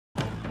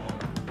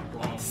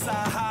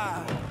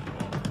Saha.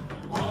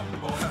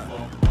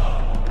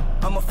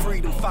 I'm a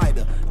freedom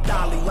fighter,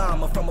 Dalai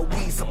Lama from a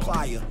weed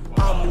supplier.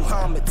 I'm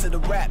Muhammad to the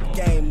rap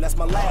game, that's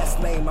my last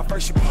name. My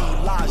first should be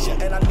Elijah,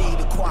 and I need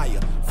a choir.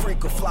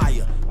 Freak a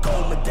flyer,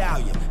 gold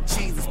medallion,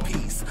 Jesus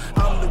peace.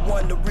 I'm the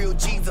one, the real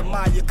Jesus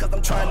admire, cause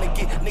I'm trying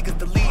to get niggas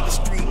to lead the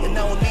street. And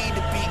I don't need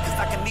to be, cause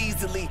I can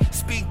easily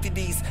speak to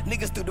these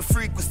niggas through the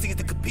frequencies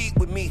to compete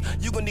with me.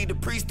 You gon' need a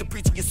priest to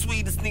preach your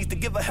sweetest needs, to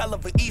give a hell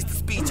of an Easter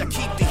speech. I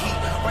keep the heat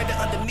right there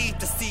underneath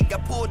the seat.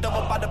 Got pulled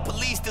over by the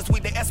police this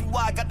week. They asked me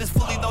why I got this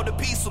fully loaded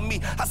piece with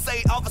me. I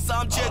say, officer,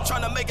 I'm just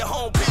trying to make it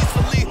home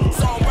peacefully.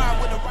 So I'm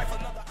riding with a rifle.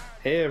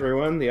 Hey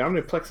everyone, the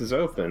Omniplex is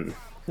open.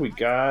 We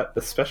got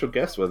a special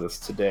guest with us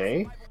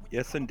today.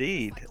 Yes,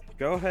 indeed.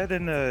 Go ahead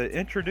and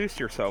introduce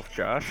yourself,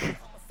 Josh.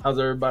 How's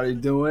everybody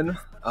doing?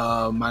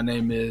 My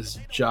name is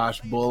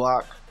Josh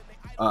Bullock.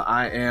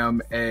 I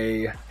am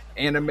a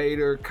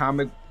animator,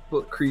 comic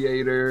book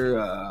creator.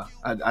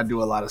 I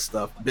do a lot of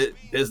stuff.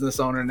 Business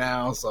owner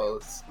now, so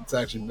it's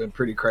actually been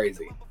pretty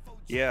crazy.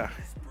 Yeah,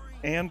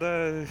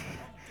 and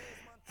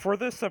for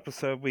this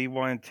episode, we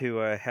wanted to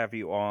have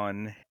you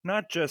on,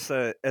 not just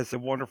as a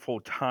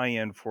wonderful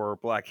tie-in for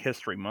Black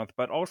History Month,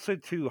 but also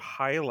to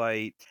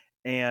highlight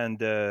and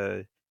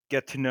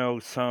get to know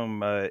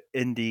some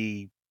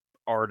indie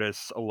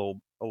artists a little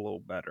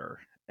better.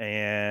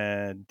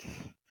 And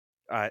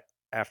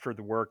after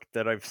the work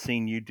that I've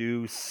seen you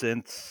do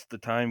since the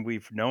time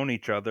we've known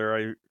each other,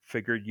 I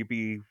figured you'd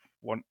be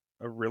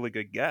a really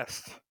good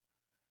guest.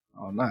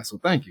 Oh, nice.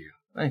 Well, thank you.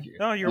 Thank you.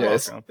 No, you're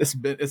welcome. It's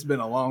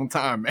been a long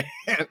time,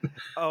 man.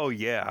 Oh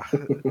yeah,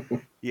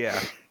 yeah.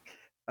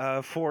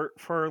 For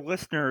our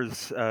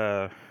listeners,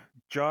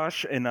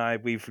 Josh and I,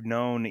 we've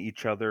known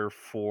each other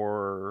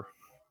for,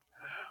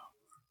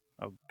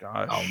 oh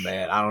gosh, oh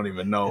man, I don't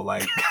even know.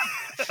 Like,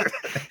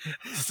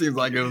 seems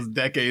like it was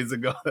decades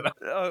ago.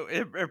 Oh,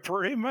 it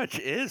pretty much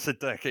is a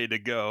decade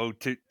ago,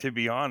 to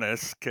be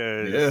honest.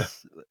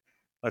 Because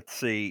let's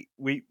see,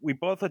 we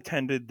both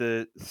attended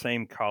the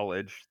same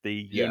college, the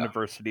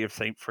University of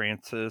St.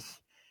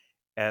 Francis,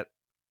 at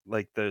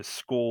like the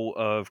School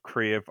of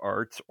Creative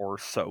Arts, or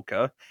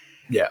SOCA.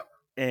 Yeah.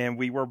 And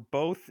we were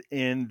both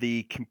in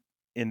the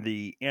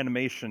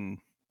animation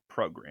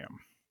program.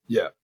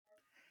 Yeah.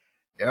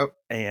 Yep.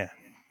 And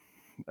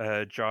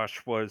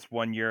Josh was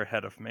 1 year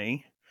ahead of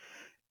me.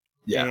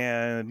 Yeah.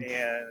 And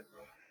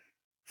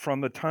from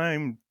the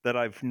time that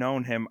I've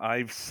known him,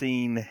 I've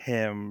seen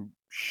him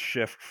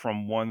shift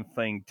from one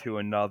thing to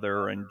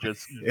another and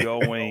just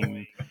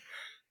going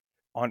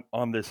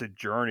on this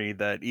journey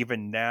that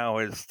even now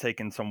has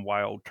taken some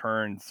wild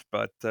turns.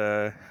 But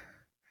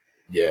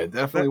yeah,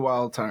 definitely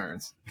wild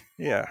turns.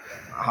 Yeah.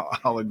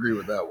 I'll agree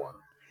with that one.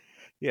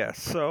 Yeah,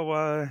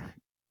 so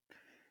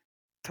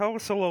tell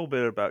us a little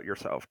bit about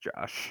yourself,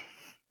 Josh.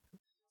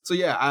 So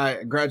yeah,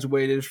 I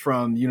graduated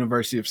from the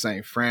University of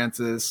St.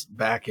 Francis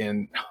back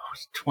in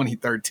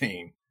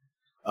 2013.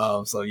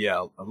 So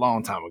yeah, a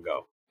long time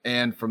ago.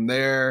 And from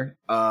there,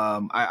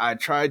 I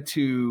tried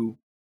to,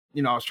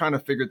 I was trying to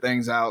figure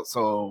things out.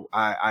 So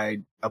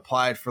I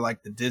applied for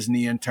like the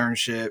Disney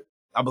internship.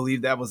 I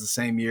believe that was the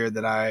same year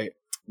that I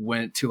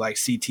went to like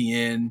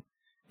CTN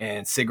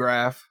and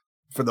SIGGRAPH.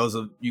 For those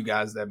of you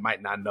guys that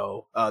might not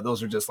know,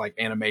 those are just like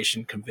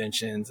animation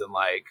conventions and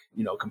like,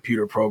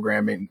 computer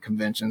programming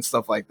conventions,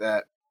 stuff like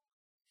that.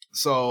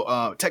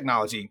 So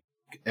technology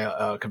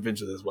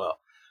conventions as well.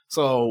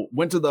 So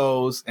went to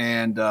those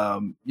and,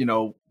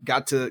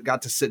 got to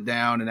sit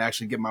down and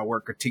actually get my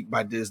work critiqued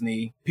by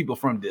people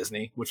from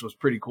Disney, which was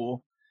pretty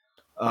cool.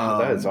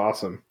 That is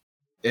awesome.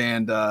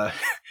 And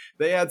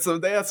they had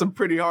some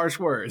pretty harsh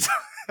words.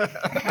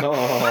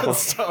 Oh.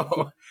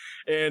 So,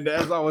 and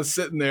as I was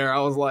sitting there, I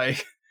was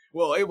like,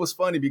 well, it was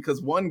funny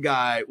because one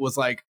guy was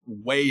like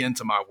way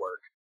into my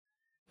work,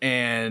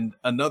 and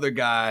another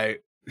guy,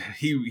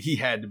 he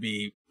had to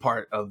be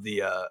part of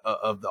the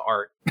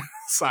art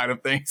side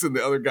of things, and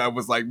the other guy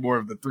was like more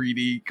of the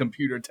 3D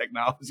computer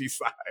technology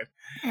side,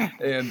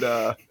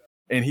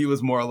 and he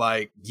was more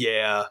like,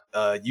 yeah,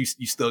 you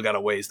still got a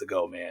ways to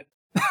go, man.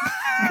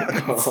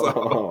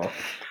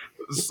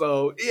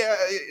 So yeah,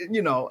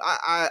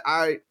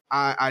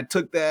 I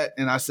took that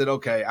and I said,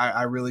 okay,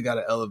 I really got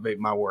to elevate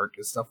my work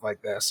and stuff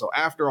like that. So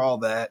after all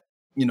that,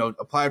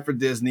 applied for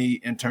Disney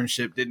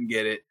internship, didn't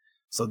get it.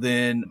 So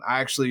then I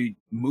actually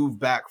moved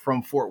back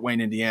from Fort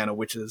Wayne, Indiana,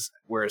 which is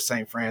where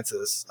St.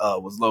 Francis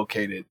was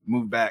located,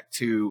 moved back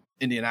to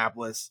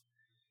Indianapolis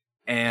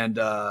and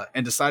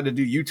decided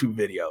to do YouTube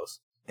videos.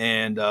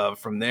 And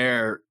from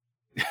there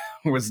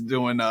was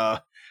doing,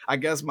 I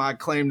guess my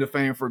claim to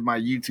fame for my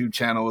YouTube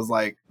channel was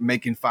like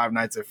making Five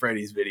Nights at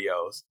Freddy's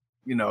videos.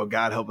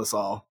 God help us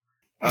all.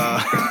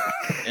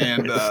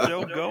 And it's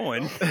still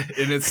going.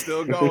 And it's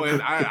still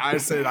going. I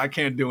said I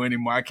can't do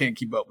anymore. I can't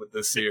keep up with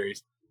this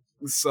series.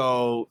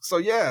 So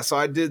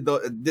I did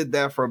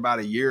that for about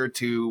a year or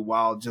two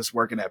while just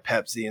working at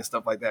Pepsi and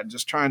stuff like that,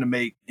 just trying to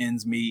make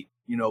ends meet,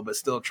 but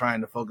still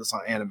trying to focus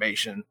on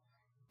animation.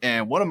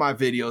 And one of my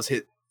videos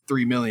hit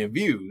 3 million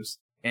views.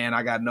 and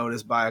I got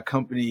noticed by a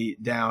company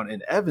down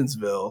in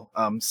Evansville,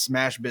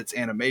 Smash Bits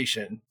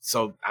Animation.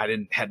 So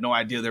I had no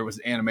idea there was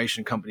an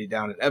animation company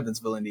down in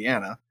Evansville,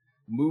 Indiana.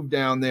 Moved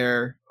down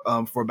there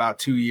for about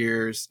 2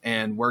 years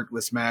and worked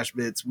with Smash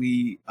Bits.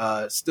 We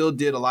still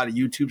did a lot of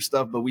YouTube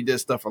stuff, but we did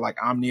stuff for like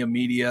Omnia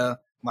Media,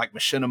 like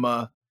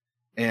Machinima,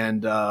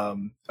 and a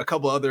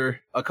couple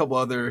other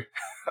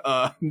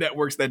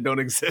networks that don't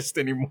exist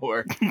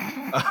anymore.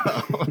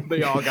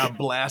 They all got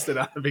blasted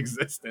out of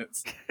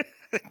existence.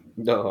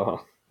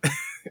 No.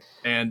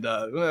 And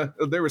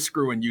they were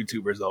screwing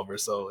YouTubers over,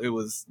 so it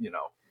was,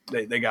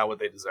 they got what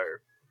they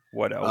deserved.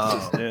 What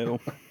else is new?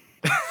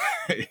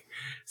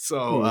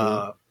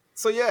 So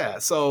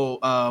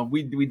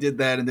we did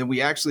that, and then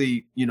we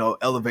actually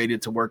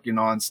elevated to working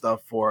on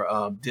stuff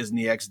for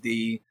Disney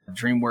XD,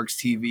 DreamWorks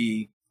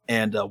TV,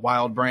 and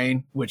Wild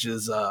Brain, which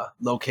is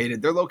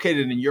located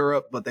in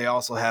Europe, but they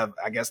also have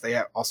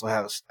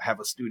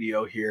a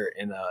studio here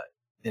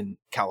in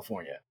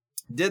California.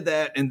 Did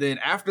that, and then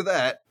after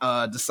that,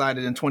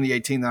 decided in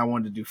 2018 that I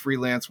wanted to do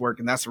freelance work,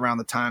 and that's around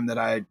the time that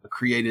I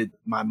created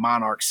my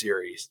Monarch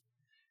series.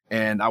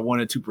 And I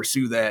wanted to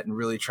pursue that and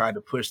really try to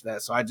push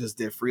that. So I just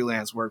did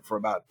freelance work for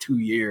about 2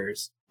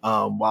 years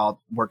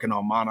while working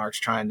on Monarchs,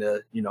 trying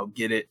to,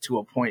 get it to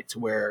a point to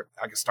where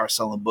I could start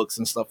selling books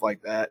and stuff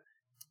like that.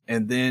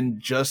 And then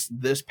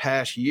just this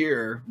past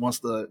year, once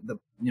the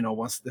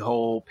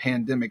whole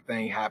pandemic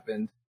thing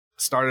happened,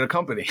 started a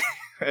company,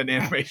 an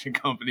animation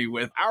company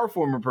with our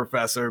former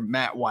professor,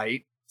 Matt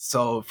White.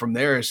 So from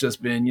there, it's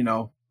just been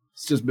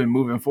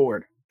moving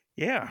forward.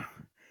 Yeah.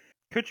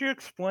 Could you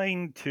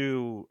explain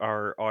to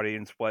our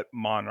audience what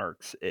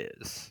Monarchs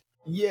is?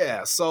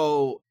 Yeah,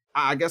 so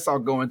I guess I'll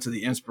go into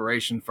the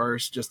inspiration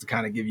first, just to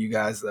kind of give you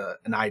guys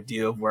an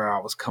idea of where I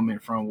was coming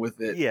from with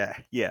it.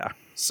 Yeah.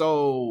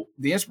 So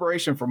the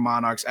inspiration for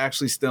Monarchs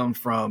actually stemmed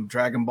from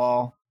Dragon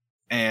Ball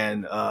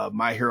and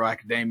My Hero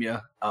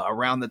Academia.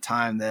 Around the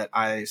time that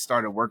I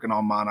started working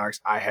on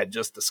Monarchs, I had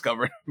just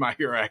discovered My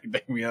Hero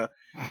Academia,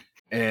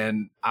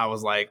 and I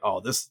was like, "Oh,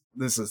 this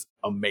is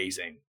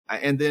amazing."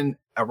 And then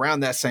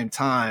around that same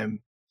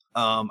time,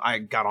 I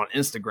got on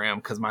Instagram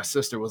because my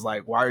sister was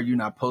like, "Why are you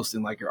not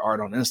posting like your art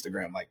on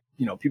Instagram? Like,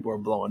 people are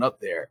blowing up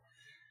there."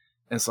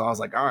 And so I was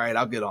like, "All right,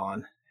 I'll get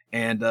on."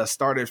 And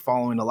started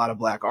following a lot of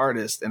Black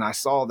artists. And I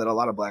saw that a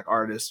lot of Black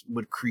artists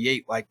would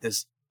create like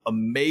this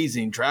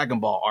amazing Dragon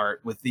Ball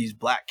art with these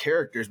Black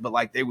characters, but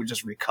like they would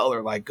just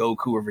recolor like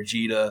Goku or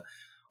Vegeta,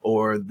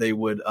 or they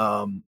would,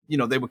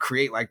 they would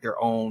create like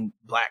their own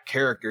Black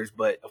characters.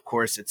 But of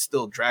course, it's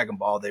still Dragon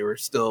Ball. They were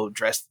still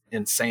dressed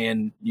in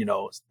Saiyan,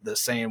 the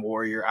Saiyan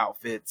warrior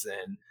outfits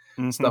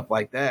and stuff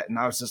like that. And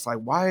I was just like,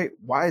 why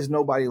is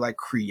nobody like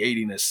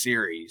creating a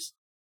series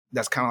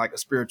that's kind of like a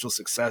spiritual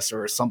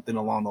successor or something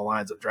along the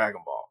lines of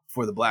Dragon Ball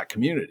for the Black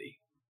community?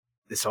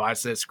 So I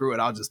said, screw it,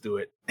 I'll just do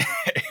it.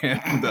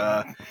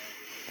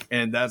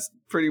 And that's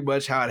pretty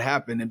much how it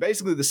happened. And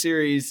basically the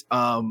series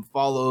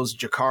follows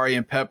Jakari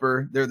and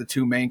Pepper. They're the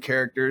two main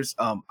characters.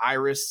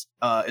 Iris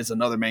is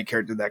another main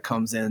character that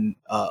comes in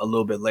a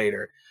little bit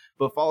later,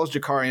 but follows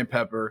Jakari and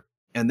Pepper,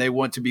 and they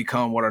want to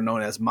become what are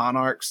known as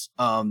monarchs.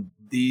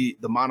 The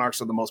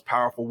monarchs are the most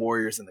powerful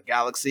warriors in the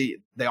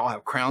galaxy. They all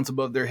have crowns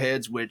above their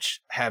heads,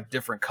 which have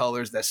different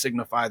colors that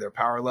signify their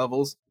power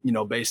levels.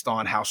 Based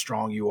on how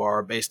strong you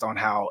are, based on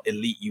how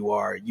elite you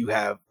are, you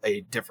have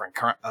a different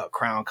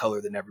crown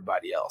color than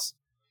everybody else.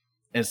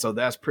 And so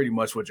that's pretty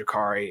much what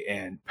Jakari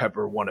and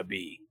Pepper want to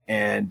be.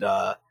 And,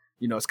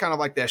 it's kind of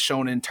like that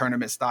shonen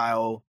tournament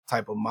style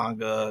type of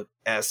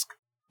manga-esque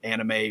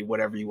anime,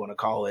 whatever you want to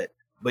call it.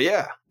 But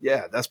yeah,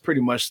 that's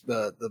pretty much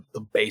the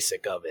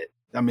basic of it.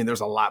 I mean,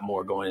 there's a lot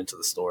more going into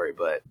the story,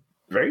 but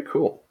very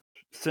cool.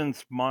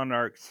 Since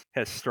Monarchs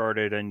has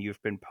started and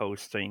you've been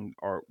posting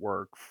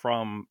artwork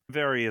from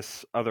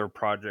various other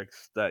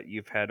projects that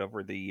you've had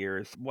over the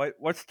years,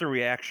 what's the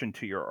reaction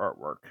to your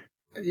artwork?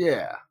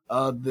 Yeah.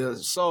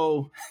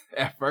 So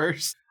at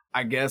first,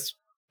 I guess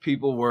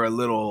people were a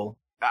little,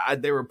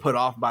 they were put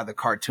off by the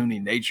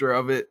cartoony nature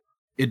of it.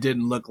 It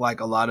didn't look like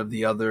a lot of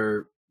the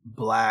other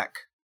Black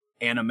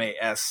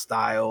anime-esque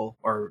style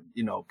or,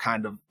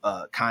 kind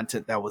of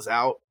content that was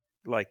out.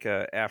 Like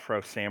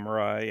Afro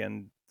Samurai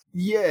and...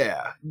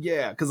 Yeah.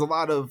 Because a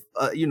lot of,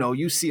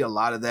 you see a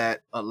lot of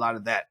that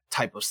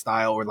type of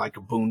style, or like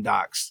a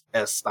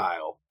Boondocks-esque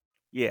style.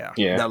 Yeah.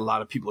 That a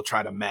lot of people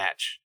try to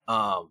match.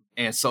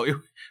 And so it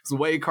was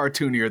way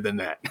cartoonier than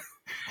that.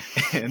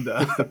 And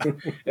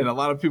a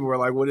lot of people were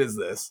like, what is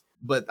this?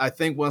 But I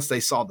think once they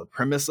saw the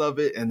premise of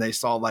it and they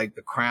saw like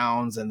the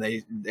crowns and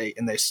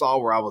they saw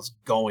where I was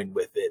going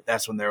with it,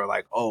 that's when they were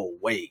like, oh,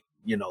 wait,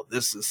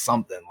 this is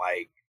something,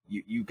 like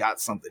you got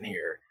something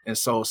here. And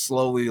so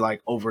slowly,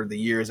 like over the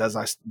years, as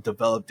I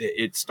developed it,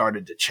 it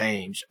started to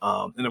change.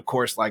 And of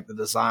course, like the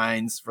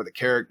designs for the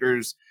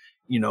characters,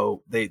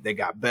 they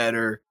got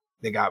better.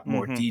 They got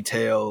more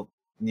detailed.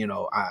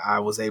 I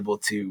was able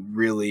to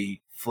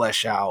really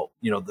flesh out,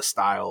 the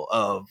style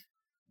of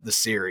the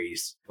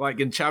series. Like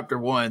in chapter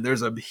 1,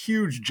 there's a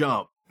huge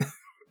jump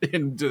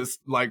in just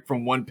like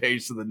from one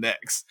page to the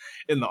next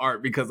in the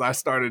art, because I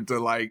started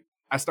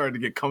to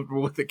get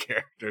comfortable with the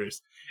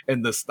characters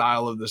and the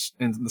style of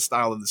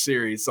the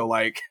series. So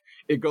like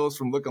it goes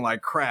from looking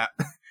like crap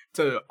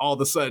to all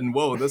of a sudden,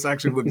 whoa, this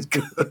actually looks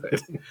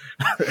good.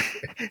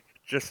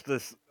 Just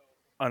this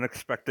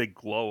unexpected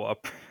glow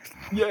up.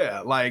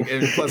 Yeah, like,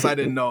 and plus I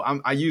didn't know,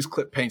 I use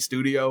Clip Paint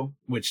Studio,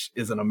 which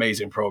is an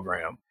amazing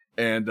program.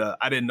 And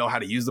I didn't know how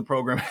to use the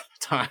program at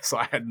the time, so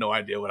I had no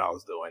idea what I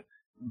was doing.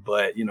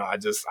 But, you know, I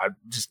just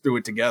threw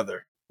it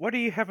together. What do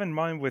you have in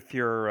mind with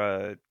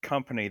your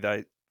company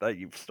that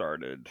you've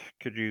started?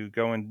 Could you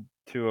go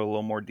into a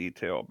little more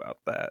detail about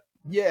that?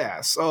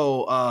 Yeah,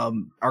 so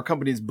our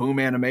company is Boom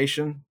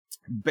Animation.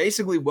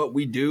 Basically, what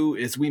we do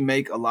is we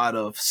make a lot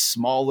of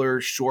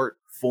smaller, short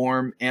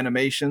form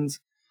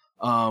animations.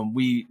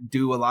 We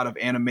do a lot of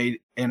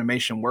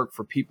animation work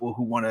for people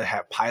who want to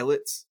have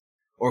pilots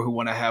or who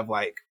want to have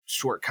like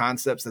short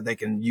concepts that they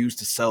can use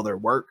to sell their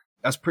work.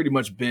 That's pretty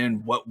much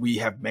been what we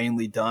have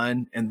mainly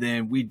done. And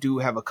then we do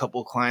have a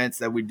couple clients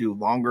that we do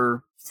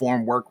longer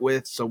form work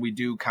with. So we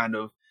do kind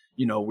of,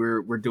 you know,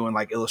 we're doing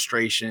like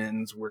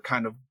illustrations. We're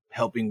kind of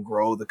helping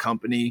grow the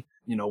company.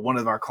 You know, one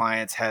of our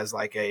clients has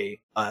like a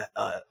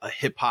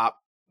hip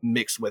hop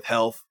mixed with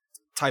health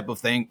type of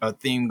thing, a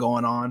theme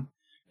going on.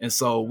 And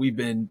so we've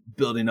been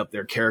building up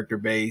their character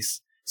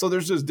base. So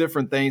there's just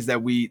different things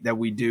that we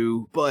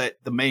do. But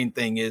the main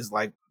thing is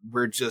like,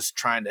 we're just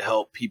trying to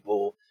help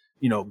people,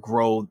 you know,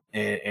 grow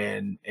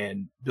and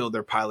build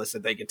their pilots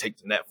that they can take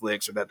to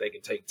Netflix or that they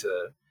can take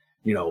to,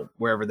 you know,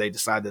 wherever they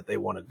decide that they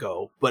want to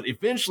go. But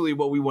eventually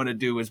what we want to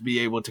do is be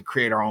able to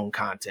create our own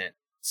content.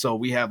 So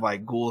we have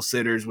like Ghoul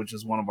Sitters, which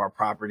is one of our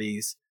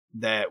properties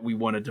that we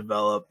want to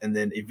develop. And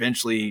then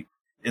eventually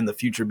in the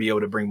future, be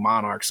able to bring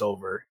Monarchs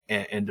over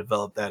and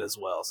develop that as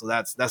well. So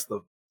that's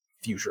the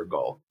future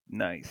goal.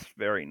 Nice.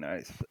 Very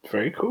nice.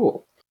 Very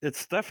cool.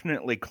 It's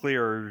definitely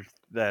clear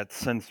that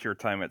since your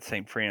time at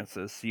St.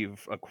 Francis,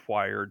 you've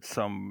acquired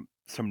some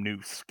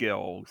new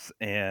skills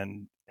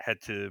and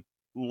had to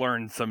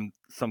learn some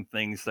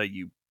things that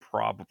you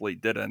probably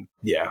didn't.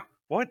 Yeah.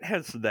 What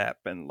has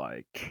that been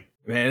like?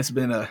 Man, it's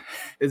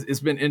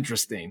been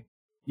interesting.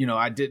 You know,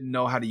 I didn't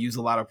know how to use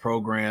a lot of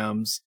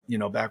programs, you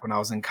know, back when I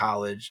was in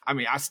college. I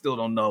mean, I still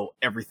don't know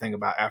everything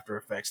about After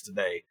Effects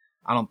today.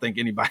 I don't think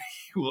anybody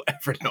will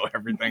ever know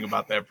everything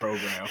about that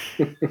program.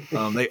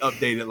 They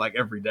update it like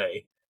every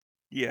day.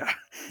 Yeah.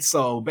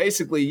 So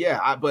basically,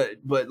 yeah, but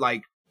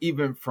like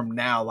even from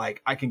now,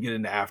 like I can get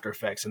into After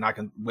Effects and I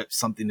can whip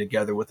something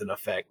together with an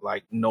effect,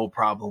 like no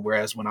problem.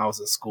 Whereas when I was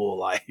in school,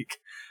 like,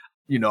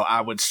 you know,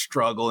 I would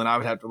struggle and I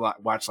would have to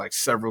watch like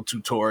several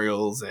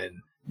tutorials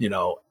and, you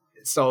know,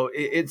 so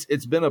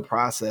it's been a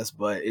process,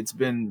 but it's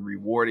been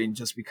rewarding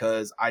just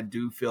because I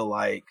do feel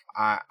like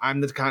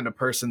I'm the kind of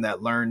person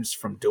that learns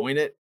from doing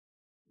it.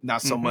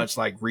 Not so much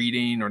like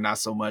reading or not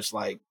so much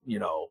like, you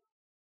know,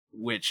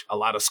 which a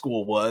lot of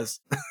school was.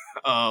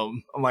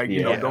 I'm like,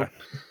 you know,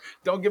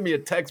 don't give me a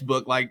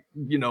textbook, like,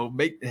 you know,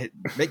 make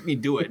me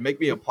do it, make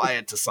me apply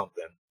it to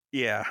something.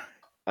 Yeah.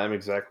 I'm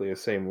exactly the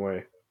same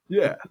way.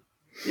 Yeah.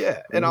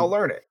 Yeah. And I'll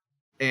learn it.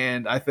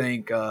 And I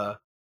think,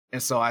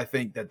 and so I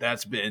think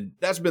that's been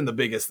the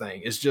biggest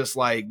thing. It's just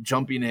like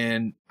jumping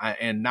in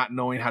and not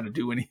knowing how to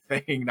do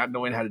anything, not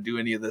knowing how to do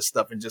any of this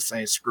stuff and just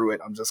saying, screw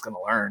it. I'm just going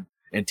to learn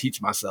and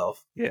teach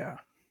myself. Yeah.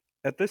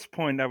 At this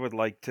point, I would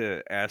like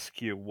to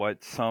ask you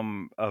what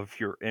some of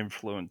your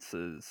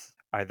influences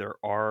either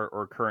are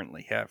or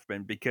currently have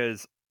been,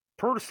 because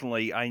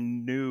personally, I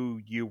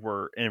knew you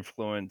were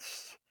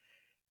influenced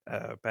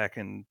back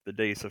in the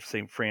days of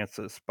St.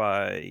 Francis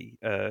by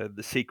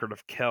The Secret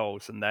of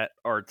Kells and that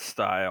art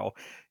style.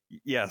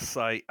 Yes,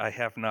 I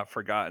have not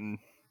forgotten.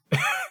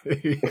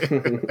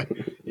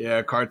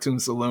 Yeah,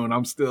 Cartoon Saloon.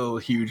 I'm still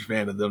a huge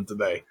fan of them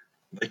today.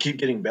 They keep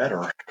getting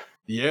better.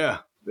 Yeah,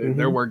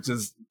 their work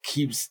just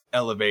keeps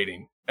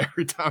elevating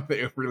every time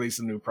they release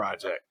a new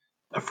project.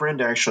 A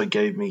friend actually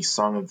gave me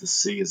Song of the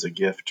Sea as a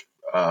gift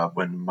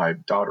when my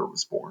daughter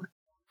was born.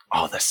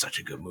 Oh, that's such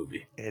a good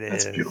movie.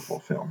 It's a beautiful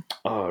film.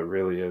 Oh, it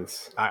really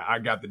is. I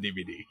got the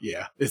DVD.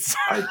 Yeah, it's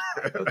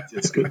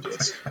good.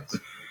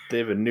 They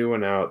have a new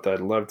one out that I'd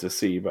love to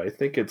see, but I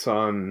think it's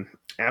on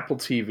Apple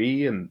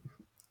TV, and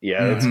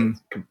yeah, it's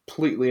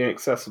completely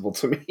inaccessible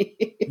to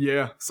me.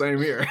 Yeah, same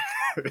here.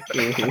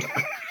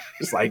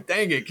 It's like,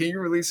 dang it, can you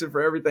release it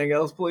for everything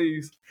else,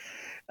 please?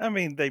 I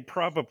mean, they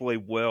probably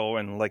will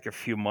in like a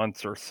few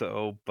months or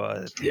so,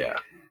 but...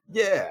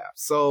 Yeah.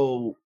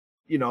 So,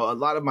 you know, a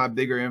lot of my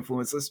bigger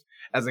influences.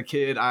 As a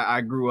kid,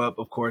 I grew up,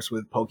 of course,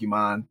 with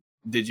Pokemon,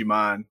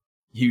 Digimon.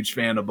 Huge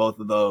fan of both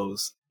of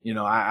those. You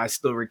know, I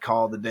still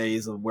recall the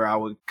days of where I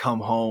would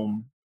come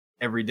home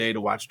every day to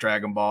watch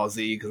Dragon Ball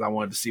Z because I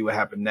wanted to see what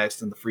happened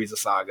next in the Frieza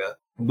saga.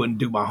 Wouldn't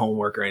do my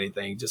homework or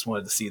anything, just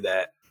wanted to see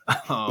that.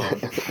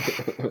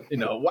 You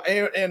know,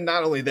 and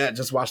not only that,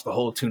 just watch the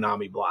whole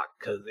Toonami block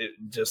because it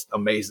just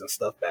amazing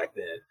stuff back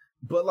then.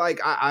 But like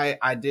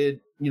I did,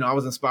 you know, I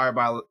was inspired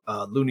by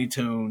Looney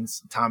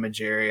Tunes, Tom and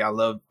Jerry. I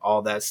loved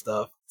all that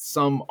stuff.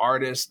 some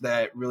artists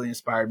that really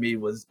inspired me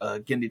was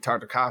Gendy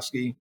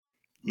Tartakovsky.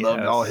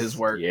 Loved all his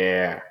work.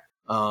 Yeah.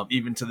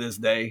 Even to this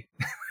day.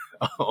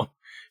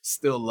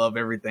 Still love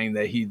everything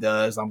that he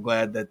does. I'm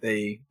glad that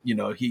he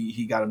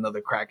got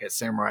another crack at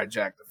Samurai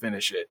Jack to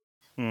finish it.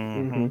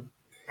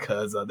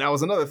 Because that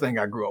was another thing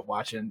I grew up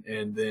watching,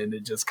 and then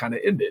it just kind of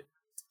ended.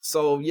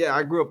 So yeah,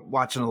 I grew up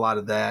watching a lot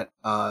of that.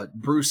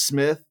 Bruce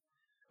Smith,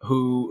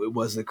 who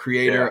was the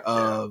creator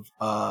of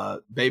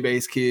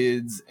Bebe's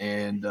Kids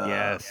and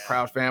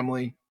Proud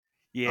Family.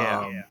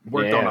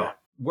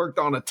 Worked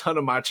on a ton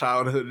of my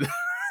childhood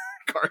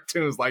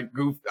cartoons like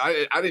Goofy.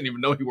 I didn't even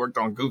know he worked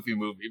on Goofy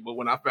movie, but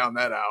when I found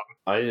that out,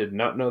 I did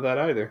not know that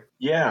either.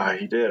 Yeah,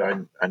 he did.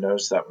 I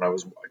noticed that when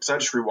because I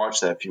just rewatched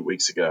that a few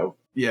weeks ago.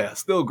 Yeah,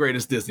 still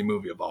greatest Disney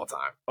movie of all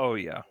time. Oh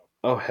yeah.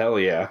 Oh hell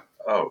yeah.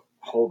 Oh,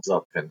 holds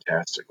up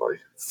fantastically.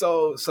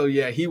 So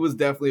yeah, he was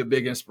definitely a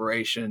big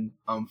inspiration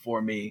for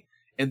me.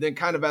 And then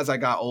kind of as I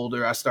got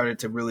older, I started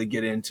to really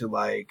get into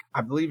like,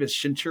 I believe it's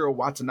Shinichiro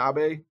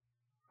Watanabe.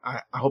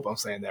 I hope I'm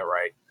saying that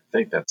right. I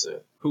think that's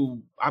it.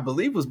 Who I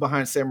believe was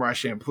behind Samurai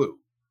Champloo.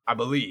 I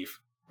believe.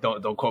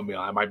 Don't quote me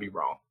on it. I might be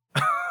wrong.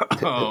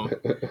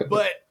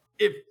 But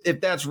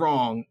if that's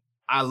wrong,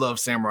 I love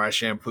Samurai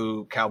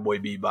Champloo, Cowboy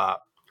Bebop.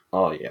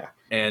 Oh yeah.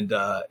 And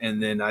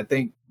then I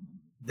think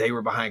they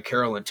were behind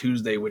Carol and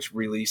Tuesday, which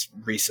released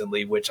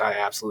recently, which I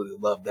absolutely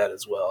love that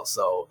as well.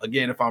 So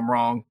again, if I'm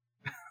wrong,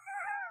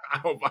 I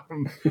hope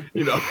I'm,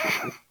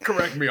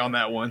 correct me on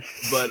that one.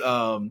 But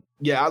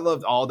yeah, I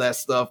loved all that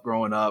stuff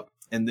growing up.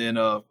 And then,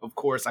 of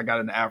course, I got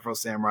into Afro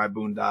Samurai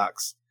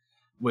Boondocks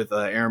with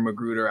Aaron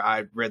Magruder.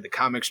 I read the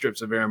comic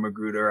strips of Aaron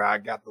Magruder. I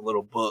got the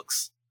little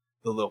books,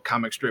 the little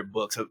comic strip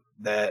books of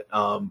the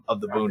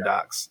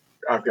Boondocks.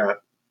 I've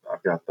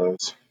got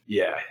those.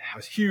 Yeah, I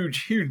was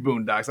huge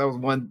Boondocks. That was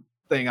one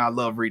thing I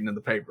loved reading in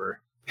the paper.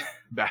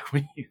 Back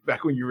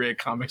when you read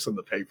comics in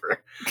the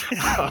paper.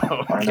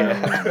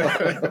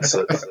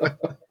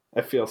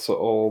 I feel so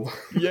old.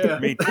 Yeah,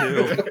 me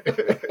too.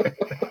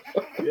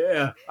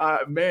 Yeah,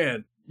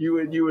 man, you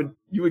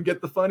would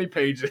get the funny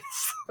pages.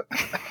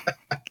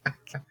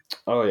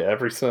 Oh yeah,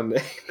 every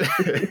Sunday.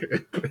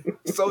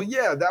 So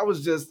yeah, that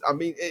was just. I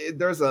mean,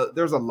 there's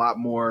a lot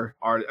more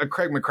art.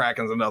 Craig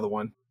McCracken's another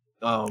one.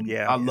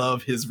 I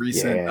love his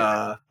recent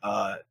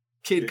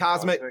Kid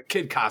Cosmic.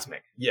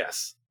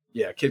 Yes.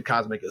 Yeah, Kid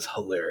Cosmic is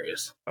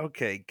hilarious.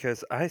 Okay,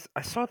 because I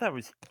saw that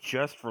was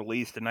just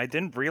released, and I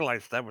didn't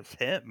realize that was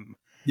him.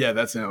 Yeah,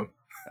 that's him.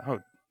 Oh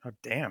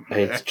damn. I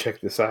need to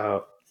check this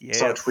out. Yeah.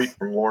 Saw a tweet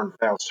from Lauren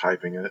Faust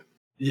hyping it.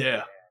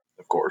 Yeah.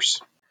 Of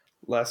course.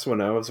 Last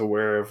one I was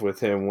aware of with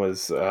him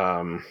was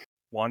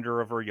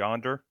Wander Over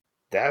Yonder.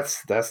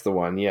 That's the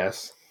one,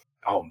 yes.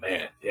 Oh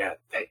man, yeah.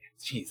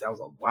 Jeez, that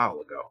was a while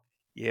ago.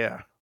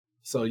 Yeah.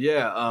 So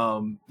yeah,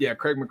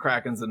 Craig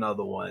McCracken's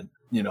another one.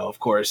 Of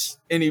course,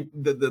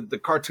 the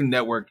Cartoon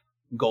Network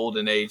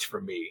golden age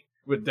for me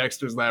with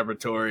Dexter's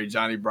Laboratory,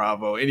 Johnny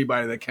Bravo,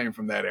 anybody that came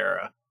from that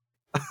era.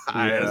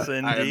 Yes, I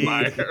indeed.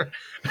 admire.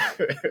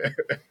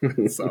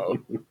 So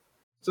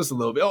just a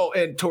little bit. Oh,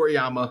 and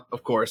Toriyama,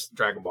 of course,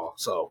 Dragon Ball.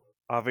 So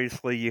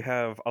obviously you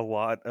have a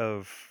lot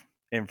of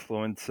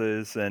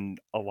influences, and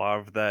a lot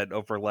of that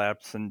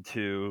overlaps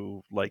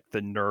into like the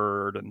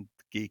nerd and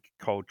geek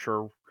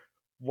culture.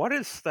 What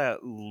is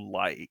that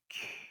like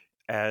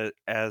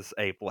as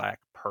a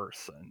Black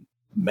person?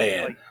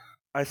 Man, like,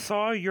 I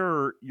saw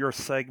your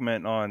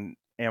segment on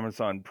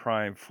Amazon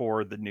Prime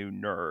for the new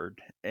nerd,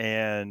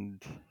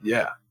 and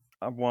yeah,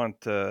 I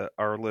want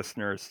our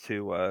listeners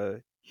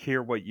to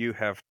hear what you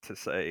have to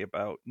say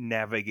about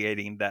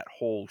navigating that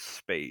whole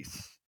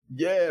space.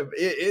 Yeah,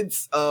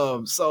 it's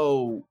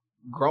so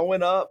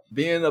growing up,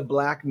 being a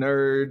Black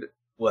nerd,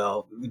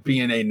 well,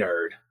 being a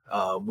nerd,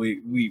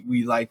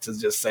 we like to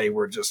just say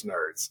we're just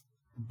nerds.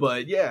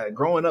 But yeah,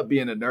 growing up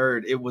being a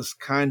nerd, it was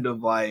kind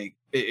of like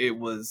it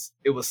was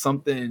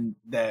something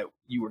that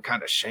you were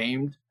kind of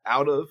shamed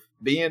out of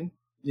being.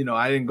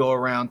 I didn't go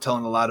around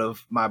telling a lot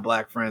of my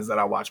Black friends that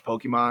I watch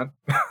Pokemon.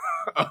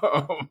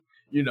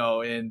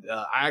 And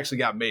I actually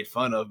got made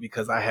fun of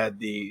because I had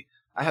the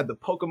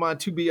Pokemon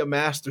To Be a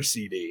Master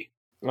CD.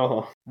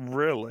 Oh,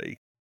 really?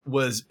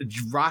 Was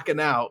rocking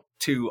out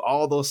to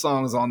all those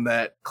songs on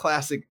that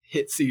classic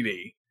hit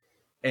CD.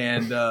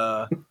 And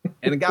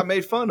and it got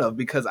made fun of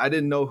because I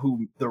didn't know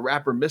who the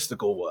rapper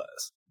Mystical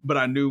was, but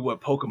I knew what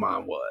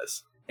Pokemon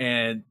was.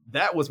 And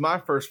that was my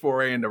first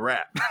foray into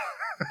rap.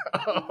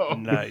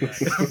 Nice.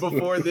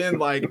 Before then,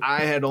 like,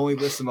 I had only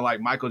listened to like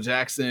Michael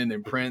Jackson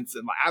and Prince,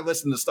 and like I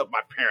listened to stuff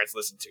my parents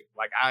listened to.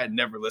 Like, I had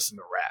never listened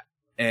to rap.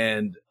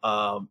 And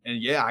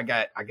yeah, I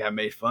got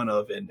made fun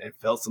of and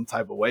felt some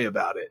type of way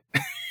about it.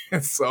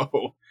 And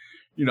so,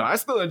 I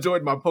still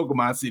enjoyed my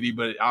Pokemon CD,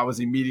 but I was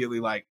immediately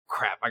like,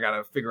 crap, I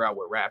gotta figure out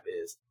what rap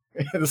is.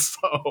 And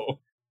so,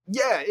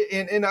 yeah,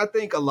 and I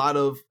think a lot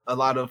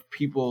of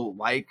people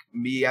like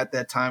me at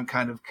that time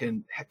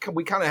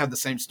we kind of have the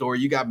same story.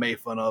 You got made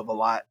fun of a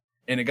lot,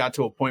 and it got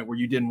to a point where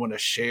you didn't want to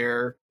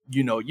share,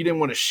 you didn't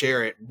want to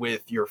share it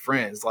with your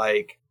friends.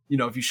 Like,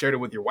 if you shared it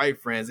with your white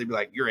friends, they'd be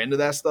like, you're into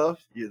that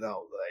stuff?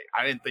 Like,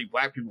 I didn't think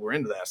black people were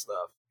into that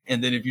stuff.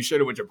 And then if you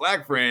shared it with your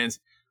black friends,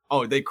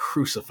 oh, they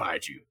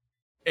crucified you.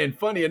 And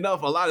funny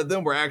enough, a lot of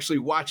them were actually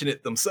watching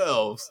it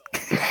themselves.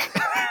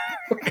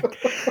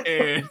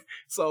 And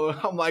so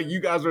I'm like, you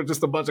guys were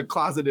just a bunch of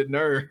closeted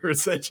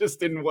nerds that just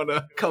didn't want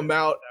to come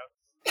out.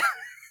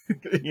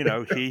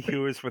 He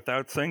who is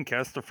without sin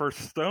cast the first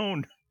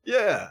stone.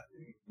 Yeah.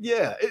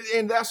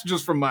 And that's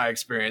just from my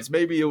experience.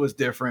 Maybe it was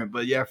different,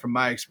 but yeah, from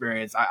my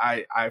experience,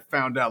 I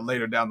found out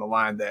later down the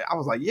line that I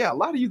was like, yeah, a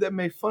lot of you that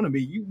made fun of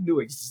me, you knew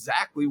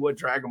exactly what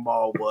Dragon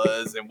Ball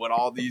was and what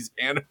all these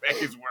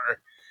animes were.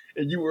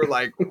 And you were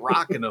like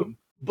rocking them.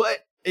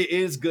 But it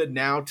is good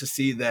now to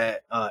see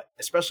that,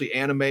 especially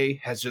anime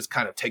has just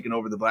kind of taken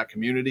over the black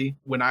community.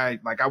 When I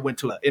went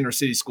to an inner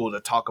city school to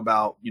talk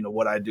about,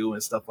 what I do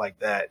and stuff like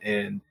that.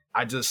 And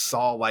I just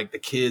saw like the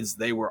kids,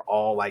 they were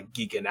all like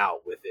geeking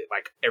out with it,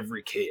 like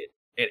every kid.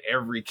 And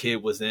every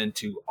kid was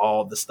into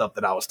all the stuff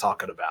that I was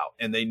talking about.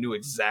 And they knew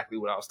exactly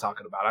what I was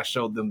talking about. I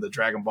showed them the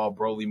Dragon Ball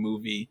Broly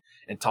movie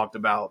and talked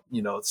about,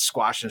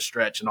 squash and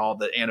stretch and all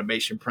the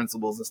animation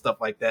principles and stuff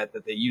like that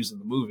they use in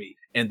the movie.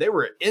 And they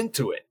were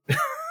into it.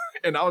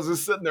 And I was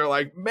just sitting there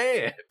like,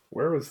 man.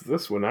 Where was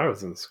this when I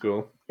was in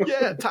school?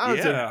 Yeah,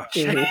 times have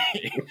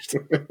changed.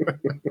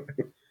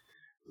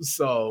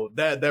 So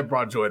that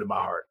brought joy to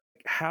my heart.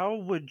 How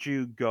would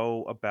you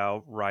go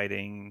about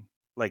writing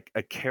like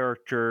a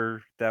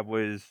character that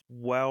was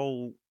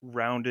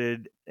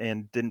well-rounded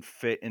and didn't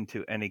fit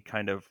into any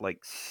kind of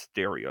like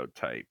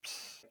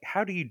stereotypes?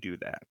 How do you do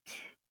that?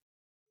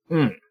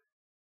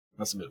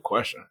 That's a good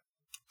question.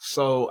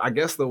 So I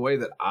guess the way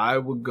that I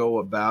would go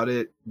about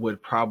it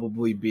would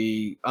probably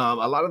be a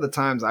lot of the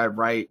times I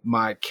write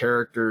my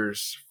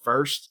characters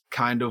first,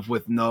 kind of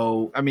with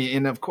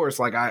and of course,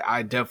 like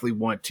I definitely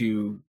want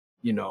to,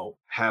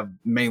 have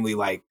mainly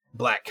like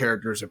black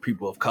characters or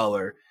people of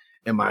color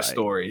in my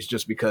stories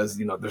just because,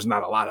 there's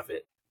not a lot of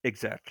it.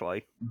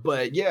 Exactly.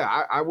 But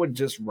yeah, I would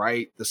just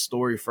write the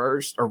story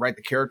first or write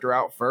the character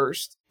out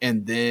first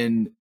and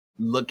then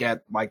look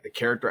at like the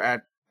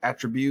character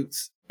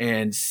attributes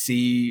and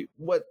see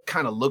what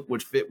kind of look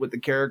would fit with the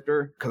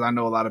character. Cause I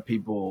know a lot of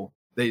people,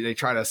 they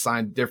try to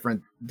assign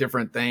different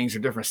things or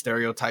different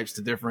stereotypes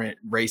to different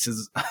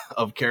races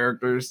of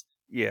characters.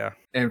 Yeah.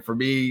 And for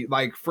me,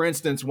 like, for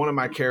instance, one of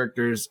my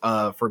characters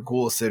for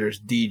Ghoul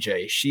Sitters,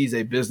 DJ, she's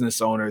a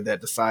business owner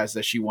that decides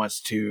that she wants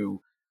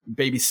to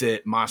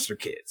babysit monster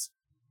kids.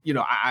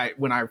 I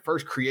when I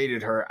first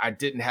created her, I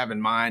didn't have in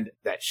mind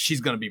that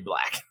she's going to be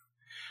black.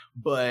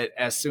 But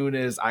as soon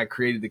as I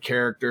created the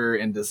character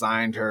and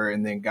designed her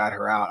and then got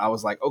her out, I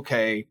was like,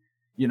 okay,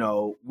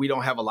 we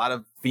don't have a lot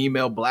of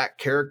female black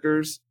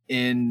characters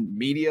in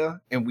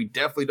media, and we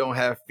definitely don't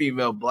have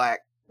female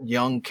black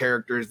young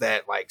characters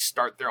that like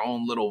start their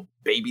own little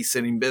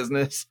babysitting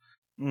business.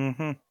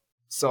 Mm-hmm.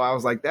 So I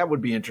was like, that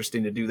would be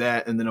interesting to do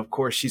that. And then of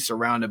course she's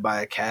surrounded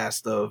by a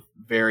cast of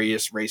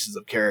various races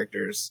of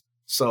characters.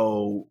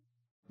 So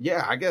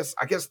yeah, I guess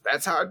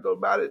that's how I'd go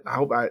about it. I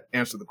hope I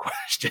answered the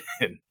question.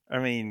 I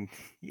mean,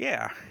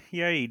 yeah,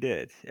 you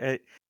did.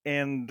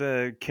 And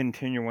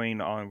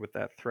continuing on with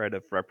that thread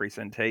of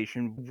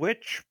representation,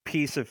 which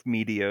piece of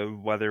media,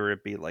 whether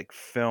it be like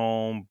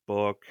film,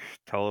 book,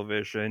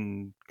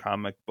 television,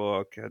 comic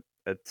book,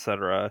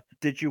 etc.,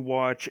 did you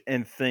watch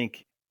and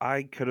think,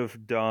 I could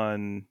have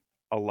done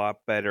a lot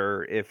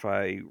better if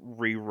I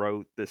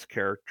rewrote this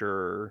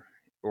character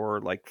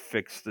or like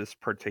fixed this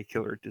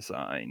particular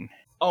design?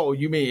 Oh,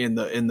 you mean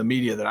in the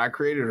media that I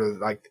created, or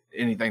like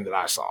anything that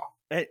I saw?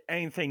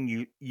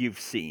 Anything you've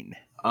seen.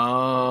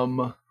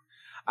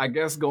 I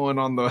guess going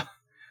on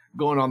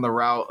the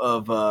route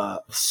of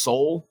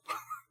Soul,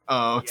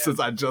 since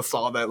I just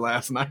saw that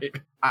last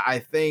night. I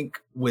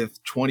think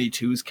with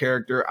 22's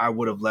character, I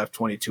would have left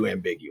 22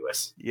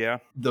 ambiguous. Yeah.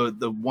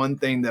 The one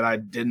thing that I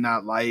did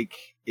not like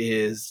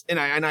is, and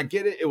I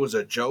get it, it was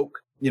a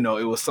joke. It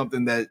was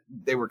something that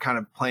they were kind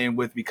of playing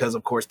with because,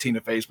 of course,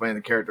 Tina Fey's playing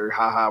the character.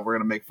 Haha, we're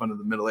going to make fun of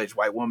the middle-aged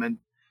white woman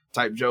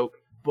type joke.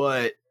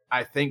 But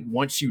I think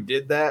once you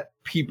did that,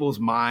 people's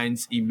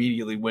minds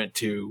immediately went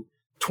to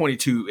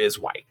 22 is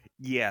white.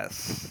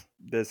 Yes.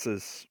 This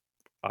is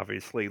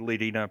obviously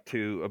leading up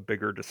to a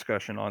bigger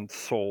discussion on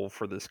Soul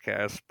for this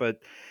cast, but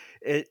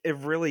it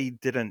really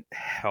didn't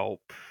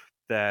help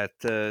that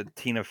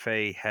Tina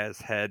Fey has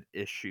had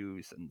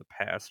issues in the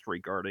past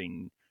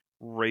regarding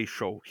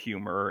racial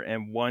humor,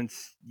 and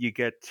once you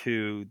get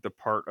to the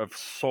part of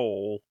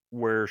Soul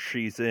where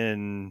she's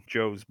in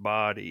Joe's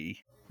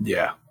body,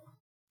 I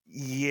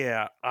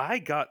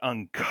got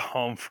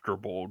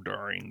uncomfortable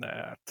during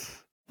that.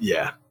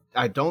 Yeah,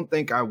 I don't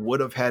think I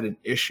would have had an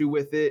issue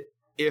with it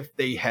if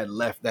they had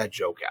left that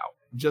joke out,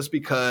 just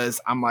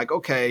because I'm like,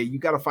 okay, you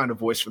got to find a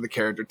voice for the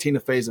character. Tina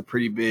Fey's a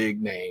pretty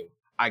big name.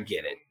 I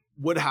get it.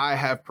 Would I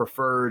have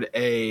preferred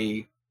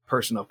a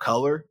person of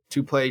color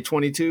to play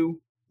 22?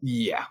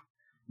 Yeah.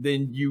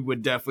 Then you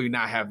would definitely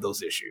not have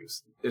those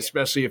issues,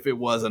 especially if it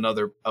was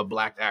a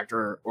black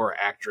actor or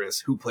actress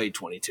who played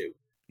 22.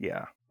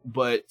 Yeah.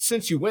 But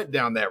since you went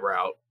down that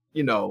route,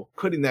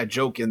 putting that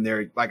joke in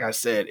there, like I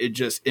said, it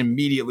just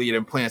immediately it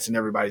implants in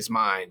everybody's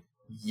mind.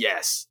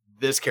 Yes,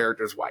 this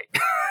character's white.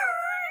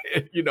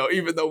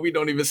 Even though we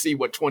don't even see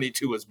what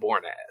 22 is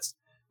born as,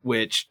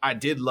 which I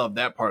did love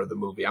that part of the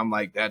movie. I'm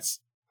like,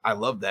 I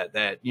love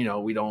that,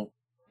 we don't,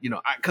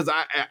 because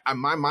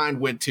my mind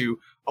went to,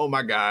 oh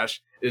my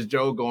gosh, is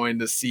Joe going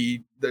to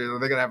see, they're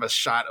going to have a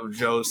shot of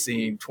Joe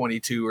seeing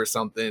 22 or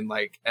something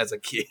like as a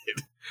kid.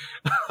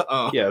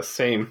 Yeah,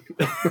 same.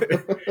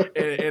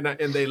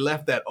 and they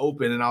left that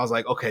open and I was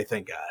like, okay,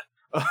 thank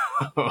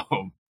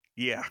God.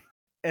 Yeah.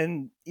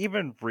 And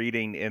even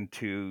reading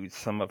into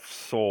some of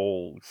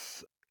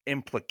Soul's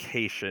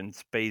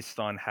implications based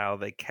on how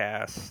they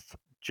cast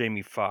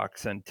Jamie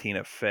Foxx and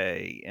Tina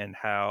Fey, and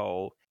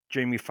how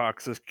Jamie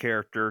Foxx's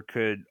character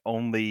could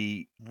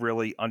only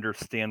really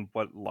understand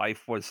what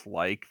life was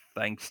like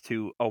thanks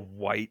to a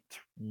white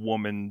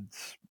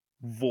woman's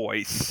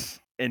voice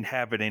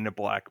inhabiting a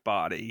black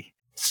body.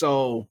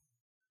 So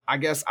I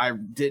guess I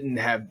didn't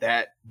have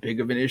that big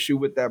of an issue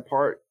with that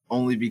part,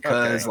 only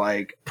because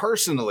like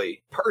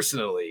personally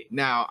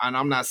now, and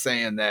I'm not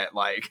saying that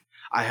like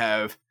I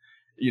have,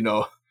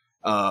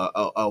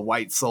 a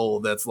white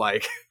soul that's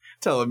like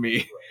telling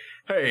me,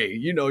 hey,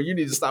 you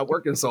need to stop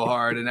working so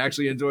hard and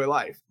actually enjoy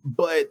life.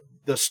 But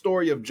the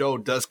story of Joe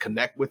does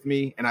connect with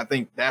me. And I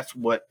think that's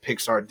what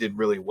Pixar did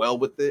really well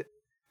with it,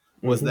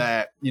 was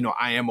that,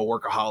 I am a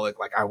workaholic.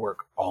 Like I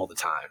work all the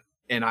time.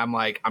 And I'm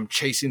like, I'm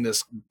chasing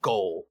this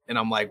goal. And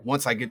I'm like,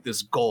 once I get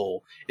this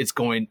goal,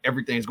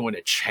 everything's going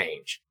to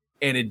change.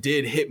 And it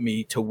did hit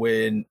me to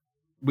when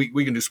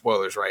we can do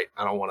spoilers, right?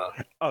 I don't want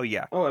to. Oh,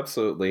 yeah. Oh,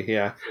 absolutely.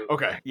 Yeah.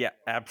 Okay. Yeah,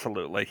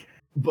 absolutely.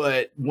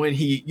 But when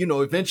he,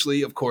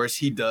 eventually, of course,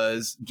 he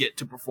does get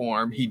to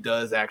perform. He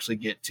does actually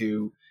get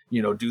to,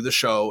 do the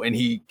show, and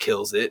he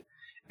kills it.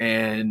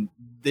 And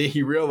then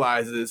he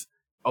realizes,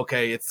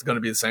 okay, it's going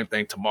to be the same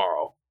thing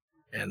tomorrow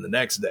and the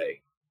next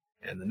day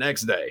and the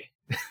next day.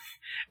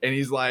 And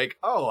he's like,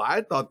 oh,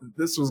 I thought that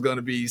this was going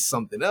to be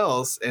something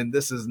else, and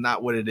this is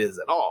not what it is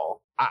at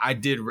all. I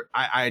did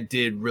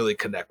really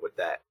connect with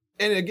that.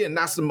 And again,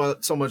 not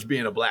so much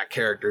being a black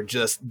character,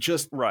 just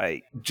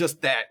right,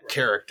 just that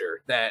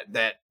character,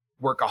 that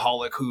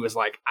workaholic who is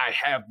like, I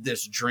have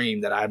this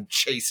dream that I'm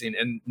chasing,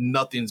 and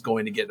nothing's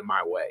going to get in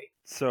my way.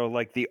 So,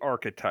 like the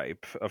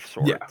archetype of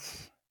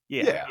sorts.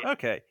 Yeah.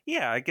 Okay.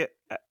 Yeah, I get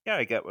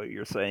what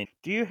you're saying.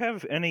 Do you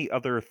have any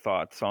other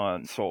thoughts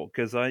on Soul?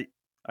 Because I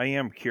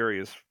am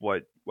curious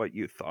what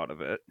you thought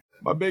of it.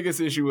 My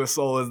biggest issue with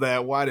Soul is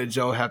that why did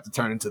Joe have to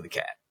turn into the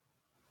cat?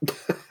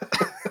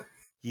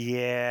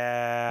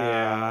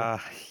 Yeah.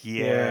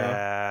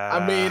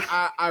 I mean,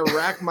 I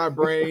rack my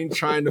brain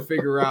trying to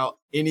figure out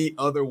any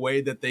other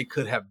way that they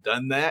could have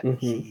done that.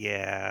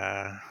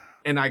 Yeah.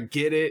 And I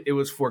get it. It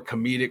was for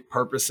comedic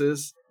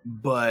purposes,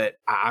 but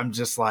I'm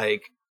just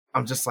like,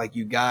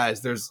 you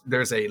guys,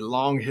 there's a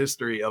long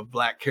history of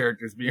black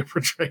characters being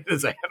portrayed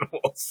as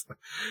animals.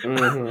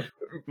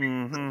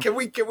 Can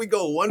we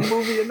go one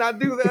movie and not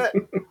do that?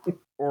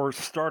 Or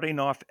starting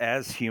off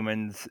as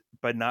humans,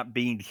 but not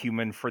being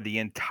human for the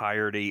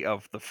entirety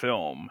of the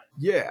film.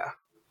 Yeah.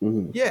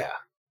 Yeah.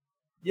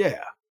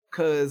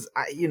 Cause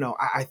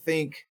I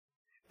think,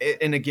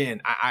 and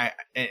again, I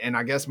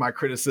guess my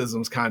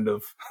criticism's kind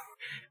of,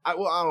 I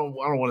don't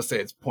want to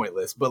say it's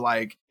pointless, but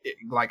like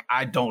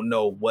I don't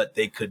know what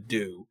they could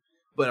do,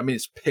 but I mean,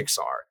 it's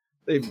Pixar.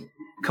 They've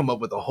come up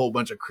with a whole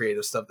bunch of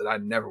creative stuff that I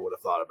never would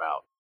have thought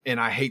about. And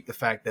I hate the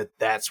fact that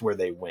that's where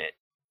they went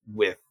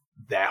with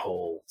that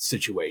whole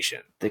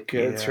situation. They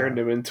could have turned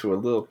him into a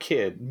little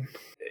kid.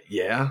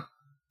 Yeah.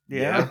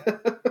 I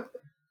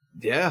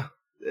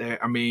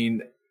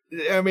mean,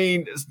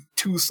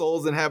 two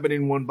souls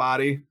inhabiting one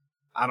body.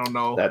 I don't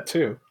know. That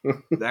too.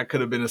 That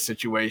could have been a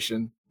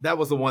situation. That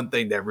was the one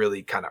thing that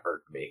really kind of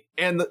irked me.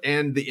 And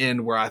the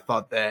end where I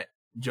thought that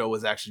Joe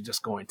was actually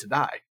just going to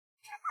die.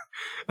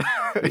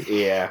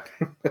 Yeah.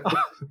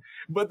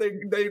 But they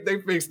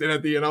fixed it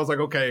at the end. I was like,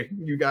 okay,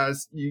 you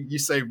guys, you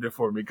saved it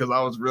for me, because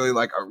I was really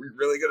like, are we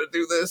really gonna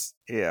do this?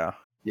 Yeah.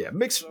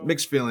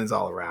 Mixed feelings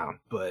all around,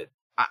 but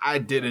I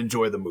did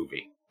enjoy the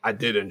movie. I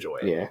did enjoy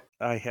it. Yeah.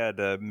 I had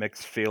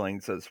mixed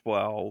feelings as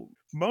well,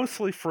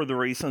 mostly for the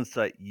reasons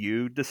that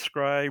you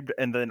described,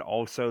 and then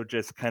also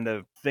just kind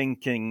of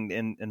thinking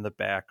in the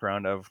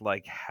background of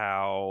like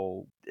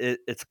how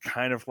it's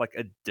kind of like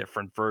a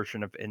different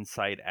version of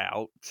Inside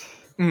Out,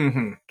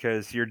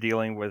 because you're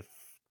dealing with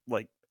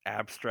like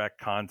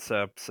abstract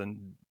concepts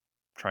and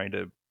trying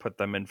to put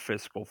them in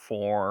physical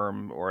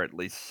form, or at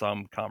least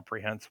some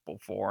comprehensible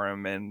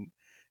form. And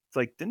it's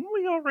like, didn't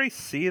we already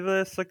see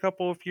this a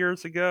couple of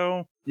years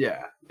ago?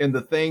 Yeah. And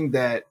the thing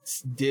that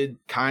did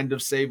kind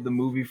of save the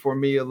movie for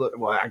me a little,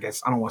 well, I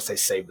guess I don't want to say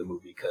save the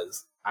movie,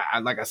 because I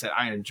like I said,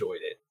 I enjoyed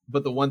it.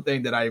 But the one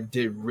thing that I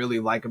did really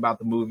like about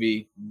the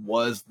movie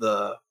was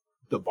the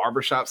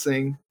barbershop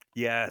scene.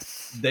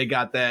 Yes. They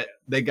got that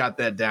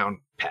down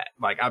pat.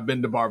 Like, I've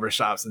been to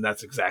barbershops, and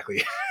that's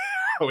exactly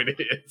how it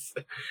is.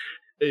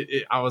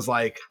 I was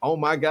like, oh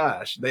my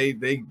gosh, they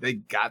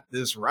got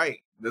this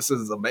right. This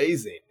is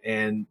amazing.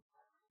 And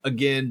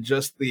again,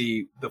 just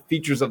the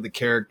features of the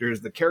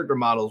characters, the character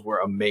models were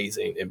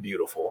amazing and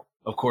beautiful.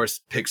 Of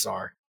course,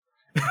 Pixar.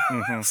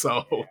 Mhm.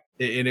 So,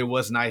 and it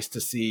was nice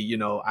to see, you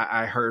know,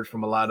 I heard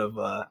from a lot of,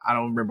 I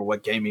don't remember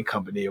what gaming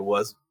company it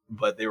was,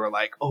 but they were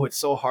like, oh, it's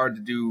so hard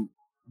to do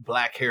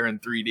black hair in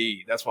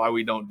 3D. That's why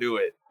we don't do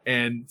it.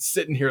 And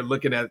sitting here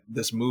looking at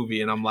this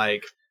movie, and I'm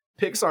like,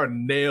 Pixar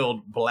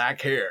nailed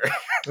black hair.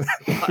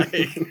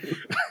 Like,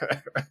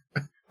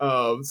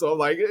 so I'm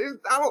like,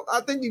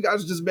 I think you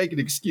guys are just making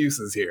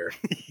excuses here.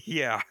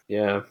 Yeah.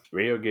 Yeah,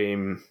 video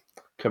game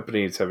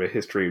companies have a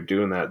history of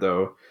doing that,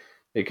 though,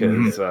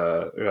 because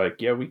they're like,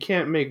 yeah, we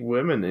can't make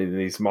women in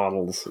these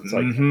models. It's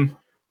like,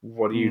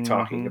 what are you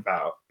talking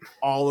about?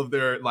 All of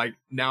their, like,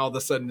 now all of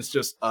a sudden it's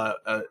just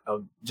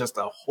just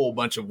a whole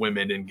bunch of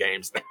women in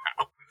games now.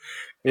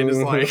 And it's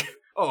like,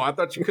 oh, I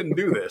thought you couldn't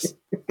do this.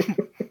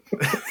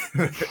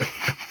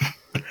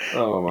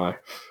 Oh my,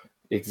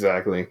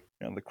 exactly.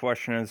 And the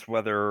question is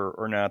whether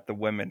or not the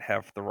women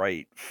have the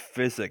right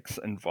physics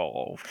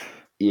involved.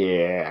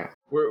 Yeah,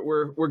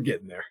 We're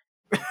getting there.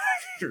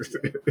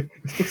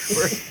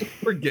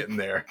 we're getting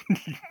there.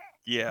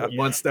 Yeah.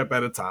 One step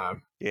at a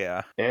time.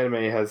 Yeah.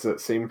 anime has that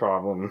same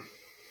problem.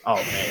 Oh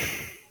man.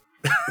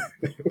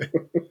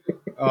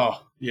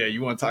 Oh yeah,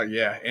 you want to talk?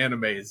 Yeah,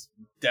 anime is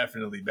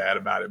definitely bad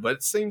about it, but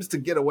it seems to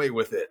get away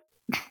with it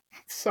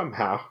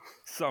Somehow.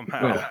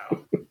 Somehow.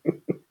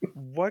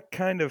 What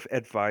kind of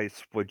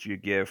advice would you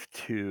give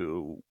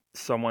to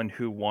someone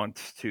who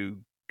wants to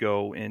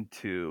go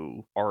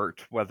into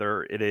art,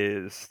 whether it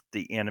is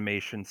the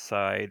animation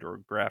side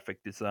or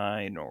graphic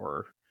design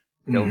or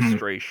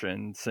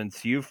illustration,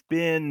 since you've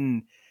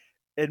been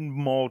in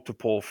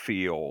multiple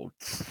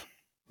fields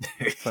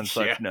since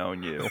Yeah. I've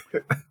known you?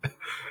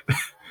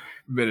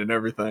 Been in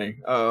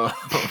everything.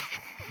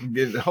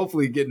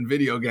 Hopefully getting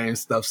video game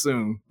stuff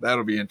soon.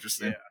 That'll be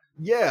interesting.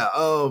 Yeah.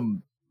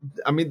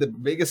 I mean, the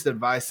biggest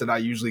advice that I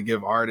usually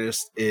give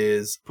artists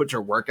is put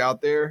your work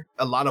out there.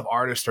 A lot of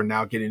artists are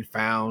now getting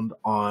found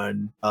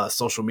on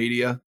social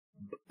media.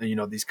 You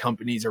know, these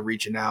companies are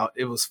reaching out.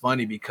 It was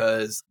funny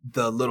because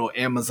the little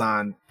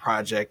Amazon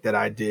project that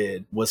I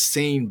did was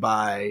seen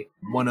by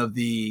one of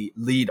the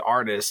lead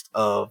artists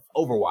of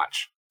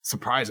Overwatch,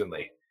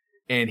 surprisingly.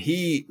 And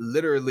he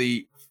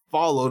literally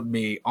followed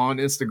me on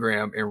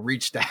Instagram and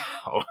reached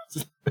out.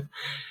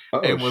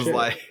 It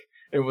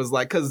was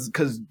like, cause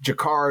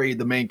Jakari,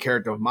 the main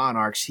character of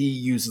Monarchs, he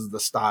uses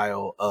the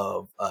style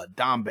of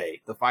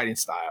Dambe, the fighting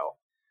style,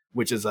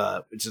 which is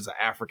an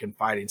African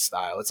fighting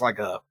style. It's like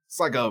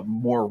a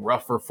more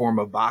rougher form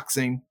of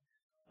boxing,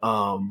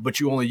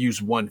 but you only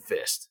use one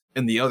fist,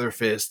 and the other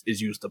fist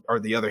is used to, or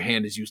the other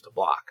hand is used to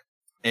block.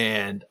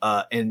 And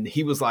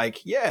he was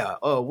like, yeah,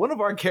 one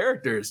of our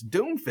characters,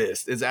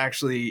 Doomfist, is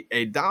actually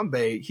a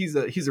Dambe. He's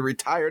a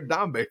retired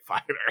Dambe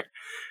fighter.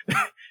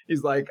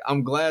 He's like,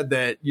 I'm glad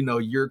that, you know,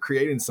 you're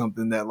creating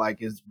something that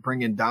like is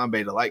bringing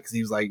Dambe to light. Cause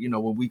he was like, you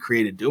know, when we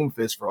created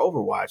Doomfist for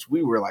Overwatch,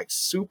 we were like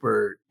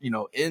super, you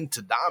know,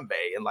 into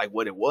Dambe and like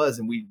what it was.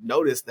 And we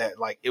noticed that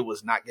like it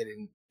was not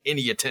getting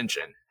any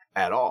attention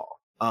at all,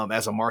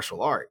 as a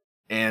martial art.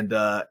 And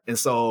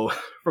so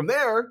from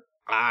there,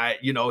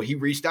 he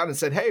reached out and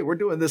said, hey, we're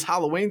doing this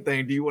Halloween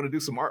thing. Do you want to do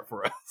some art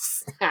for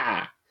us?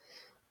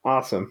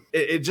 Awesome.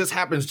 It just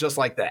happens just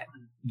like that.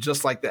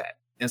 Just like that.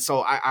 And so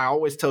I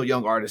always tell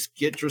young artists,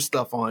 get your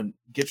stuff on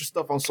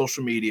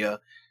social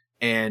media,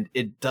 and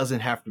it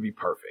doesn't have to be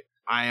perfect.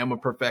 I am a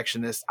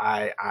perfectionist.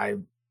 I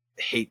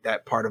hate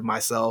that part of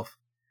myself,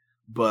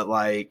 but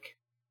like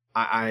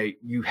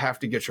you have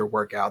to get your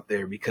work out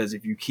there, because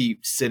if you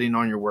keep sitting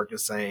on your work and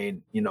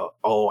saying, you know,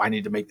 oh, I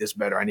need to make this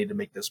better,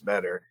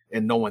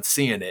 and no one's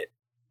seeing it,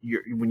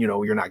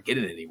 you're not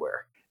getting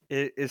anywhere.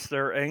 Is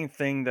there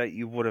anything that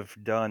you would have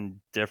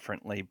done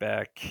differently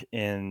back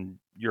in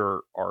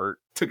your art?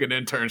 Took an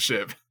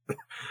internship.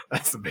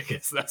 That's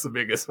the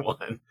biggest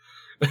one.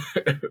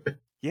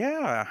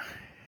 Yeah.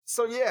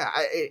 So yeah,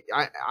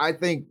 I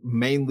think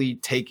mainly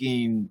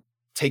taking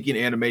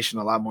animation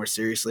a lot more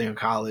seriously in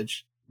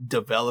college,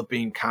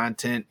 developing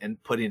content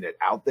and putting it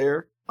out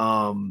there.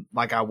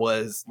 Like I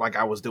was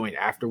doing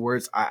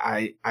afterwards.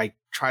 I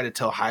try to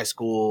tell high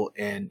school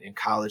and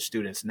college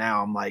students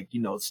now, I'm like,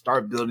 you know,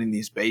 start building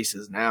these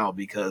bases now,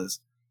 because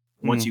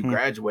once you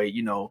graduate,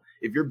 you know,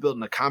 if you're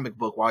building a comic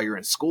book while you're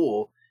in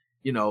school,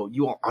 you know,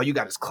 all you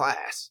got is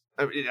class.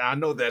 I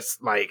know that's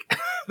like,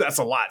 that's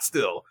a lot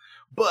still,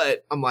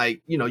 but I'm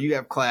like, you know, you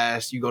have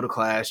class, you go to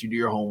class, you do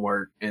your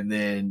homework, and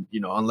then,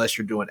 you know, unless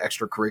you're doing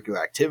extracurricular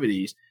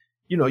activities,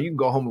 you know, you can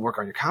go home and work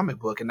on your comic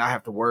book and not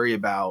have to worry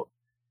about,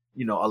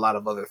 you know, a lot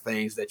of other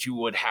things that you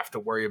would have to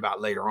worry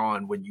about later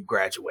on when you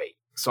graduate.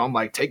 So I'm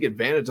like, take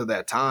advantage of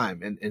that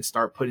time and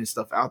start putting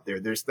stuff out there.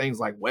 There's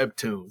things like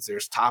webtoons,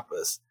 there's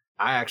tapas.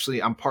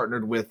 I'm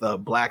partnered with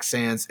Black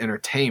Sands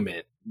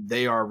Entertainment.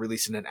 They are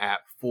releasing an app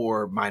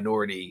for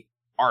minority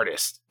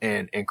artists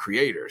and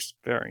creators.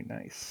 Very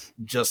nice.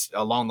 Just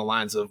along the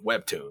lines of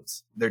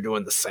webtoons. They're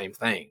doing the same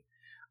thing.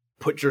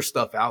 Put your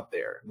stuff out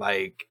there.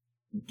 Like,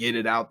 get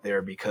it out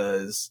there,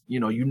 because, you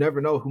know, you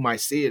never know who might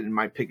see it and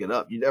might pick it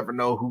up. You never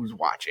know who's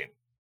watching.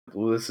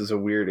 well, this is a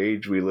weird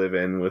age we live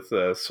in with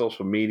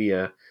social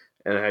media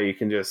and how you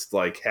can just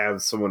like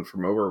have someone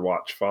from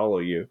Overwatch follow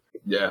you.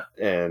 Yeah.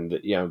 And,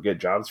 get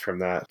jobs from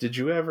that. Did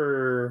you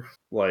ever,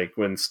 like,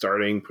 when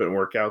starting putting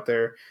work out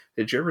there,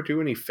 did you ever do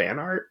any fan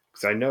art?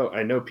 Because I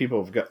know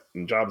people have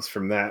gotten jobs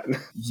from that.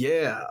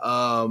 Yeah.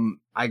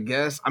 I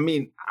guess,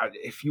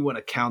 if you want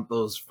to count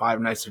those Five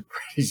Nights at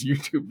Freddy's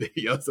YouTube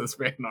videos as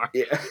fan art.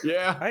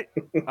 Yeah.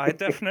 I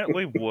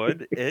definitely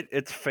would.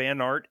 It's fan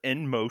art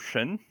in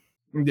motion.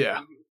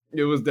 Yeah.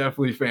 It was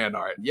definitely fan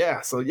art. Yeah.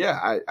 So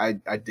yeah,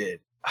 I did.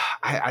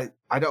 I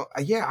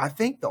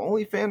think the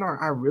only fan art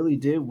I really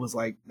did was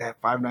like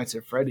that Five Nights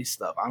at Freddy's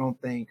stuff. I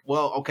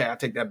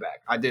take that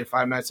back. I did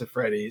Five Nights at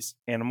Freddy's.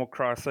 Animal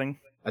Crossing.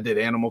 I did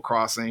Animal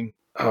Crossing.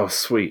 Oh,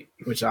 sweet.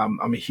 Which I'm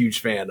a huge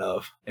fan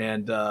of.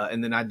 And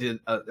then I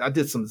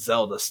did some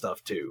Zelda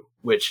stuff too,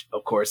 which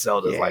of course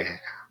Zelda is like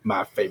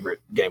my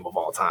favorite game of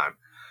all time.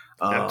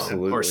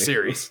 Absolutely. Or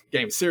series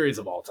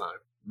of all time.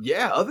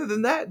 Yeah, other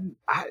than that,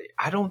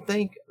 I don't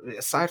think,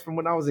 aside from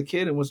when I was a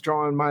kid and was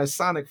drawing my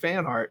Sonic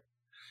fan art.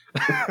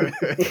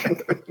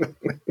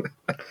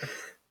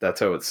 That's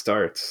how it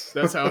starts.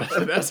 That's how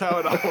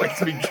it always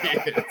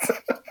begins.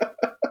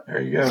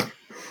 There you go.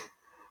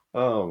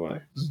 Oh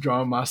my! Just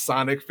drawing my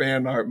Sonic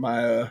fan art,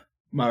 my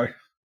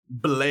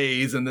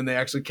Blaze, and then they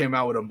actually came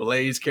out with a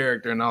Blaze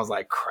character, and I was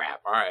like,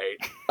 "Crap! All right."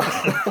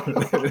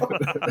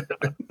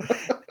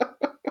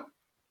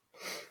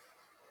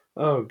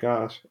 Oh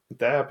gosh,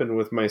 that happened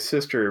with my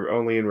sister,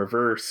 only in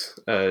reverse.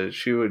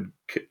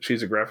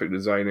 She's a graphic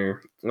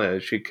designer.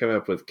 She'd come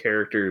up with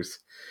characters,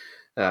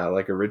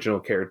 like original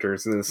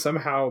characters, and then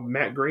somehow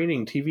Matt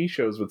Groening TV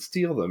shows would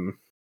steal them.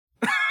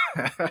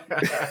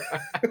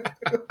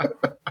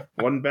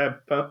 One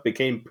bad pup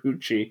became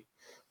Poochie.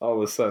 All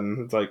of a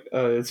sudden, it's like,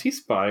 is he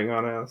spying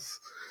on us?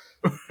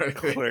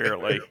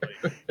 Clearly.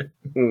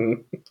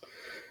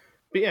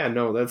 But yeah,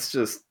 no, that's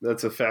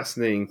a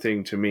fascinating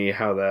thing to me,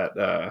 how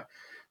that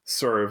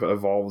sort of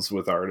evolves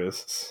with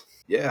artists.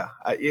 Yeah,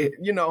 a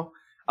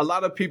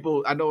lot of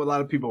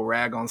people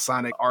rag on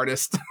Sonic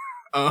artists,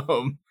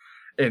 and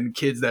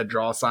kids that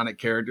draw Sonic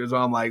characters.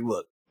 I'm like,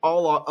 look,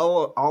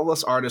 all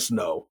us artists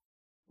know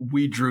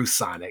we drew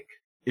Sonic.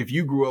 If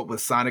you grew up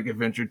with Sonic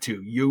Adventure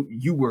 2,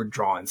 you were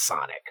drawing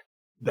Sonic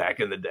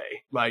back in the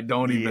day. Like,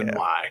 don't even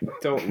lie.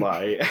 Don't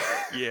lie.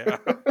 Yeah.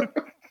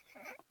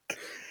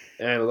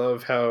 And I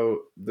love how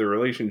the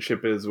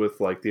relationship is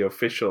with like the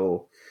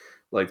official,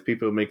 like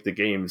people who make the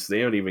games.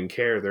 They don't even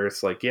care. They're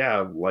just like,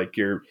 yeah, like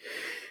you're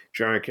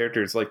drawing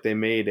characters. Like they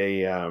made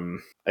a,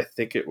 I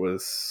think it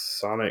was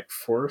Sonic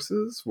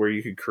Forces, where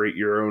you could create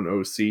your own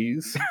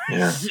OCs.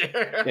 Yeah.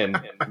 and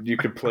you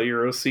could play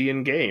your OC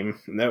in game,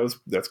 and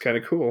that's kind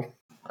of cool.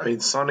 I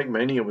mean, Sonic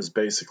Mania was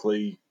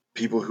basically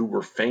people who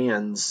were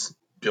fans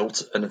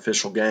built an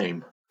official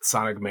game.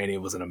 Sonic Mania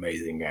was an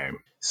amazing game.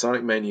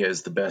 Sonic Mania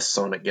is the best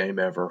Sonic game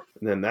ever.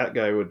 And then that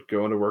guy would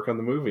go on to work on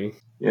the movie.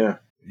 Yeah.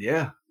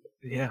 Yeah.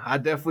 Yeah, I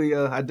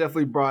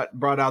definitely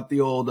brought out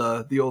the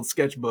old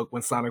sketchbook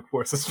when Sonic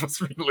Forces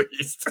was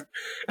released.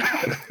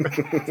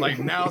 Like,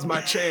 now's my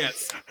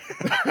chance.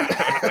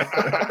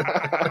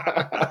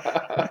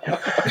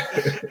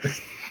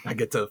 I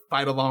get to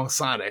fight along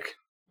Sonic.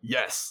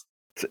 Yes.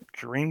 It's a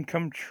dream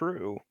come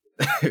true.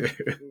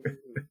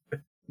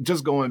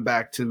 Just going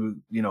back to,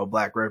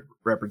 Black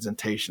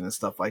representation and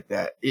stuff like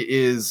that, it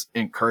is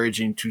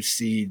encouraging to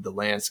see the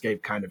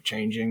landscape kind of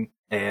changing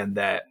and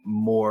that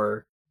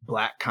more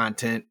Black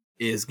content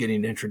is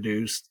getting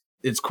introduced.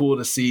 It's cool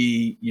to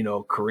see,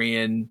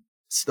 Korean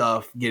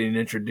stuff getting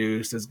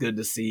introduced. It's good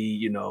to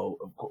see,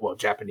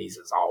 Japanese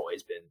has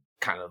always been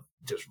kind of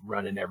just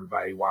running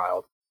everybody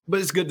wild. But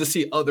it's good to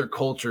see other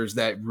cultures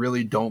that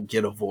really don't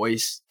get a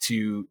voice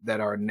that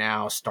are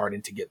now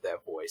starting to get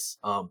that voice.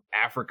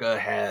 Africa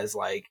has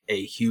like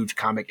a huge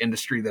comic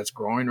industry that's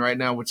growing right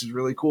now, which is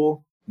really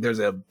cool. There's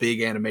a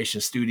big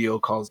animation studio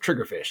called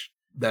Triggerfish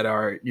that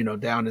are,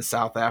 down in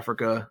South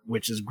Africa,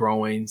 which is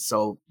growing.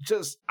 So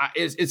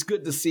it's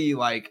good to see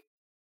like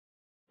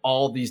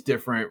all these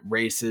different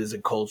races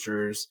and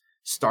cultures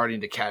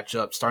starting to catch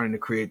up, starting to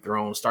create their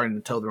own, starting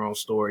to tell their own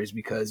stories,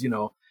 because,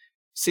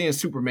 seeing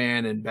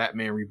Superman and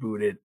Batman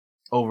rebooted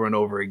over and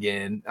over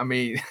again, I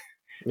mean,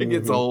 it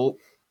gets old.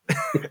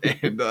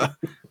 And, I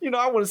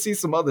want to see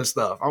some other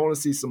stuff. I want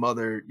to see some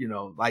other,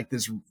 like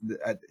this,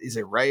 is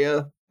it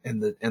Raya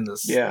and the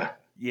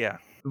Yeah.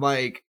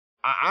 Like,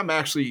 I'm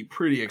actually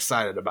pretty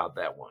excited about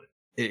that one.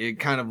 It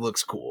kind of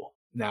looks cool.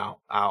 Now,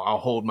 I'll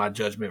hold my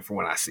judgment for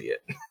when I see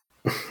it.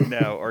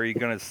 Now, are you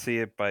going to see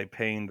it by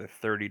paying the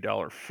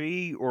 $30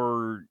 fee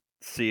or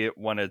see it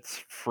when it's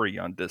free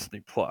on Disney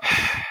Plus?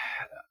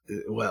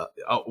 Well,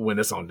 when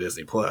it's on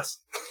Disney Plus.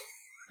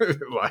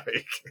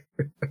 Like,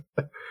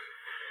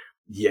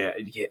 yeah.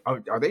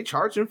 Are they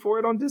charging for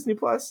it on Disney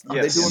Plus? Are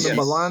they doing the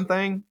Mulan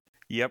thing?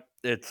 Yep,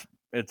 it's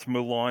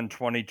Mulan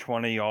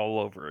 2020 all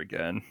over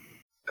again.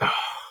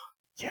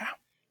 Yeah.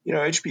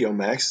 HBO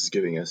Max is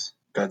giving us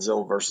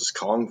Godzilla vs.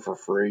 Kong for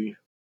free.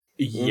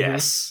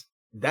 Yes.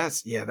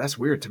 That's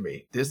weird to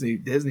me.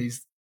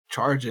 Disney's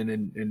charging,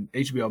 and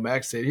HBO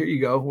Max said, "Here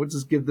you go. We'll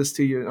just give this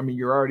to you. I mean,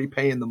 you're already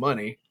paying the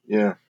money."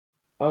 Yeah.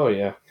 Oh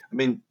yeah. I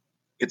mean,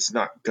 it's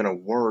not going to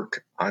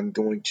work. I'm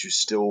going to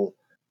still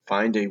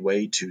find a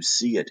way to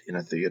see it in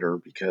a theater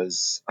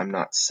because I'm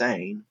not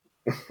sane.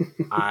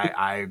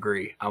 I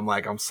agree. I'm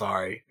like, I'm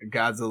sorry,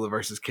 Godzilla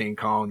versus King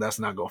Kong. That's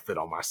not gonna fit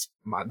on my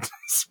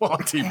small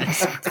TV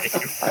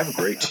screen. I have a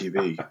great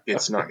TV.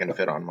 It's not going to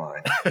fit on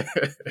mine.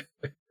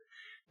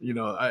 You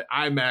know,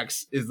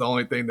 IMAX is the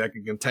only thing that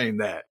can contain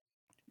that.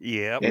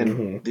 Yep.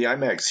 And the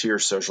IMAX here,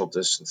 social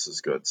distance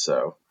is good.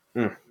 So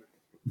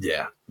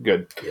Yeah,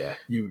 Good. yeah.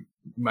 You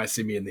might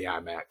see me in the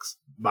IMAX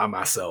by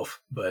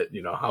myself, but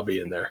you know, I'll be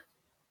in there.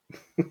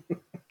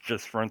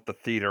 Just rent the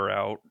theater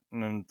out,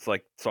 and it's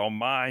like, it's all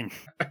mine.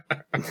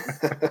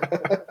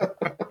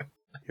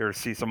 Here to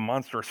see some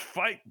monsters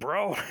fight,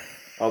 bro.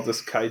 All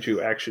this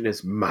kaiju action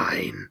is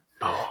mine.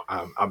 Oh,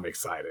 I'm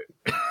excited.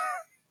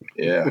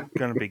 yeah.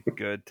 Gonna be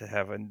good to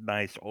have a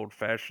nice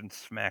old-fashioned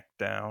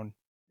smackdown.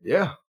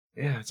 Yeah,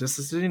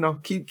 just you know,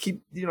 keep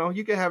you know,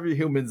 you can have your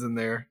humans in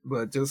there,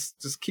 but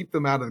just keep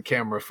them out of the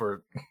camera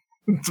for.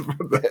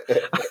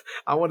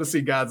 I want to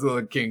see Godzilla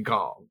and King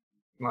Kong.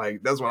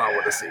 Like that's what I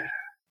want to see.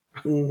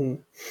 Mm-hmm.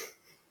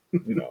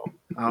 You know,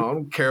 I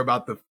don't care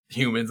about the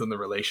humans and the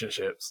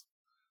relationships.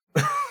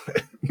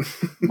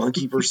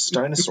 Monkey versus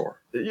dinosaur.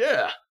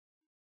 Yeah,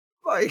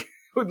 like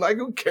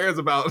who cares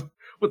about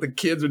what the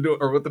kids are doing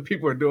or what the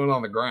people are doing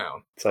on the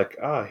ground? It's like,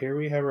 here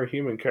we have our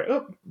human character.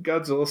 Oh,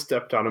 Godzilla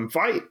stepped on him.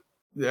 Fight!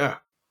 Yeah.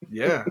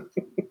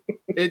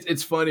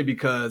 It's funny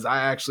because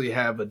I actually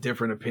have a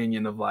different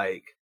opinion of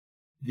like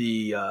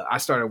the. I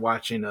started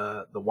watching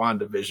the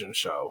WandaVision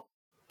show.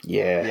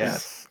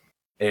 Yes.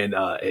 And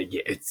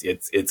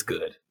it's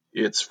good.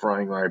 It's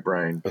frying my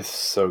brain. It's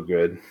so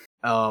good.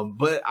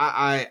 But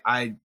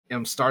I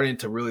am starting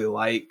to really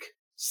like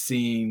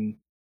seeing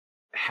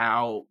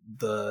how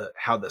the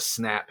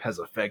snap has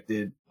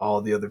affected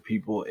all the other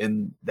people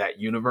in that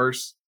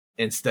universe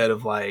instead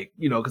of like,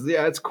 you know, because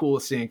yeah, it's cool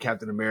seeing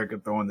Captain America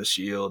throwing the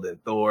shield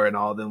and Thor and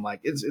all them.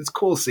 Like it's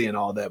cool seeing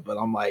all that, but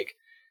I'm like,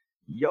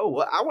 yo,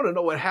 I want to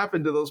know what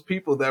happened to those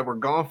people that were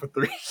gone for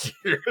 3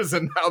 years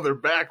and now they're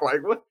back.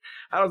 Like, what?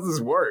 How does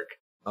this work?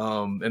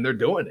 And they're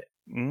doing it.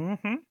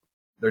 Mm-hmm.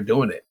 They're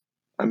doing it.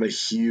 I'm a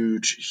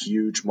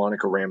huge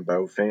Monica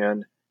Rambeau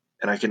fan,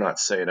 and I cannot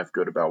say enough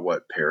good about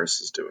what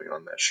Paris is doing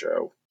on that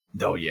show.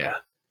 Oh yeah.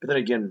 But then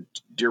again,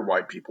 Dear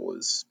White People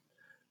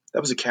that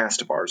was a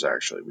cast of ours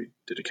actually. We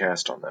did a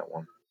cast on that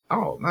one.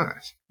 Oh,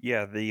 nice.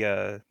 Yeah,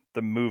 the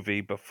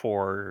movie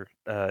before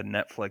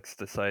Netflix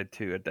decided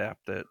to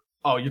adapt it.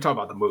 Oh, you're talking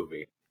about the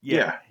movie.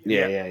 Yeah.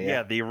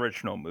 Yeah, the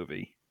original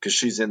movie. Because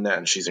she's in that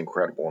and she's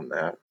incredible in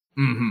that.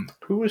 Mm-hmm.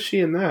 Who was she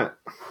in that?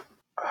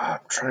 I'm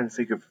trying to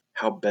think of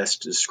how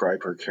best to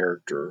describe her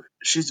character.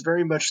 She's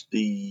very much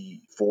the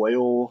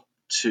foil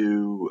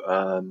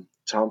to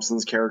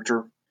Thompson's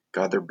character.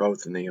 God, they're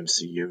both in the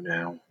MCU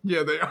now.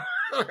 Yeah, they are.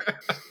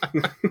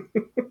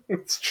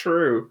 It's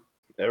true.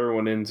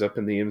 Everyone ends up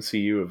in the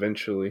MCU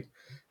eventually.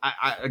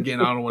 I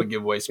don't want to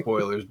give away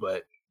spoilers,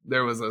 but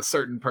there was a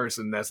certain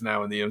person that's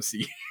now in the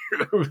MCU.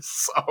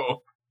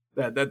 So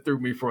that threw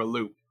me for a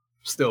loop.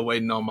 Still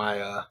waiting on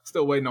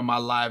my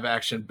live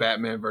action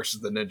Batman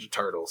versus the Ninja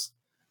Turtles.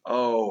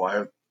 Oh,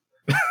 I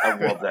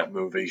love that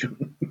movie.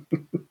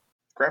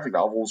 Graphic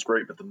novel was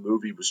great, but the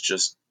movie was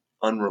just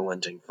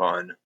unrelenting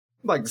fun.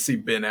 I'd like to see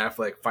Ben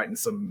Affleck fighting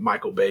some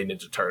Michael Bay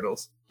Ninja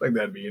Turtles. I think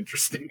that'd be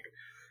interesting.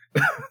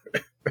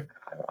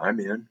 I'm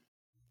in.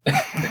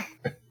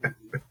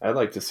 I'd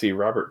like to see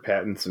Robert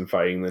Pattinson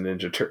fighting the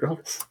Ninja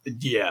Turtles.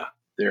 Yeah.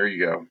 There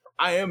you go.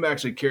 I am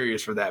actually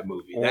curious for that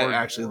movie. That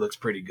actually looks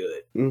pretty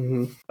good.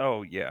 Mm-hmm.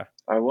 Oh, yeah.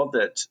 I love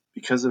that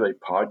because of a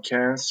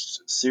podcast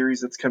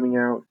series that's coming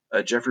out,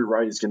 Jeffrey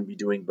Wright is going to be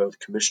doing both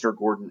Commissioner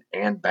Gordon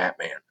and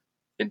Batman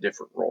in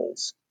different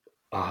roles.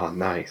 Oh,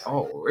 nice.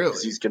 Oh, really?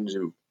 Because he's going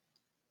to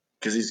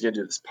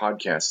do this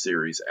podcast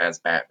series as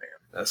Batman.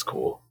 That's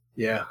cool.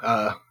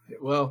 Yeah.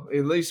 Well,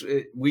 at least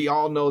we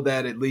all know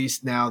that at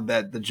least now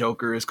that the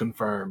Joker is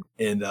confirmed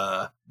in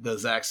the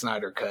Zack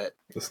Snyder cut.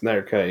 The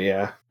Snyder Cut,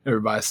 yeah.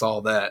 Everybody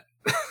saw that.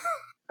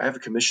 I have a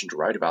commission to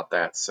write about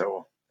that,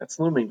 so that's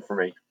looming for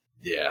me.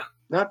 Yeah.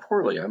 Not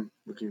poorly. I'm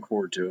looking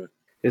forward to it.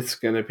 It's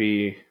going to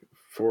be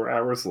 4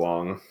 hours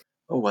long.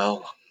 Oh,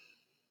 well.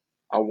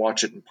 I'll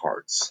watch it in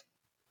parts.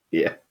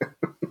 Yeah.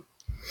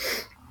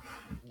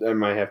 I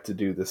might have to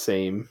do the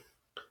same,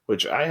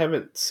 which I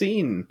haven't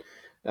seen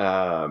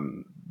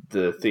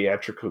the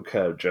theatrical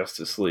cut of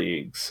Justice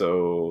League,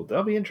 so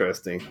that'll be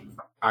interesting.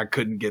 I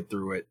couldn't get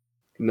through it.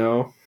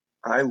 No.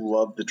 I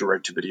love the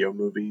direct-to-video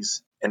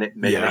movies, and it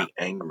made me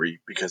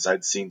angry because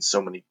I'd seen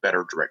so many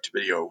better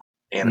direct-to-video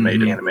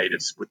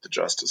animated with the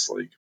Justice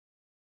League.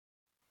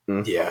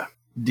 Mm-hmm. Yeah.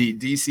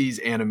 DC's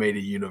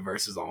animated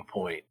universe is on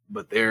point,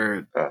 but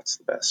that's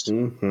the best.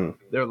 Mm-hmm.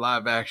 Their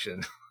live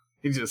action,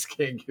 you just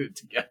can't get it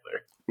together.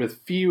 With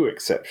few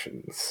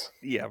exceptions.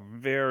 Yeah,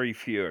 very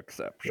few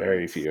exceptions.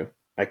 Very few.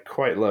 I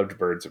quite loved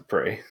Birds of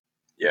Prey.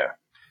 Yeah.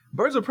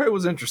 Birds of Prey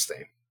was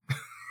interesting.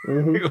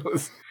 Mm-hmm.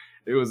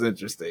 It was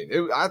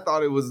interesting. I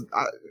thought it was.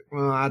 I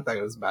think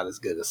it was about as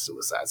good as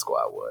Suicide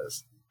Squad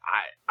was.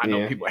 I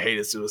know people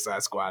hated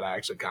Suicide Squad. I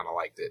actually kind of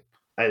liked it.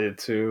 I did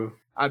too.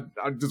 I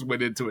just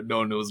went into it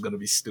knowing it was going to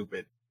be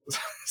stupid.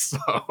 So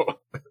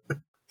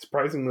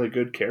surprisingly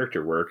good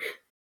character work.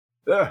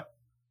 Yeah.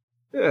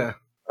 I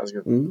was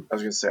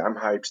gonna say I'm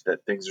hyped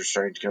that things are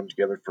starting to come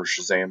together for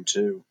Shazam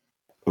 2.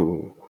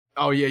 Ooh.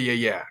 Oh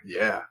yeah.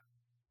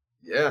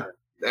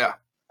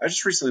 I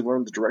just recently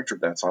learned the director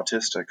of that's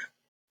autistic.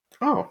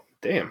 Oh,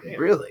 damn.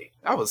 Really?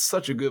 That was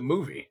such a good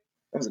movie.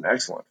 That was an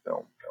excellent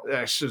film.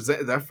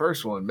 That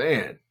first one,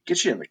 man.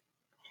 Gets you in the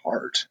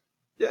heart.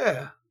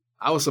 Yeah.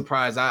 I was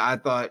surprised. I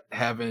thought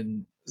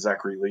having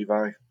Zachary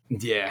Levi.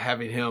 Yeah,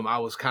 having him, I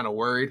was kind of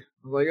worried.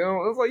 I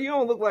was like, you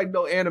don't look like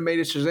no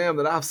animated Shazam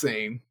that I've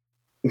seen.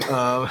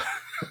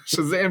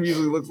 Shazam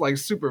usually looks like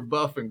super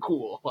buff and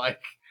cool.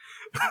 Like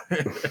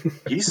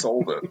he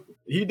sold it.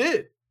 He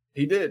did.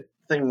 The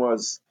thing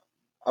was,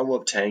 I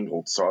love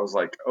Tangled, so I was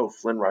like, oh,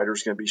 Flynn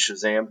Rider's going to be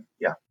Shazam.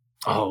 Yeah.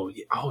 Oh,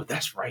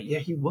 that's right. Yeah,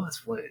 he was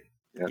Flynn.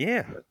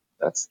 Yeah.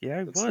 That's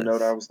the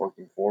note I was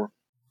looking for.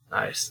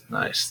 Nice.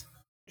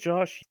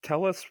 Josh,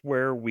 tell us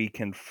where we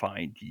can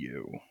find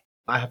you.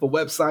 I have a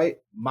website,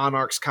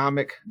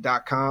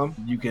 monarchscomic.com.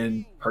 You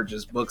can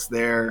purchase books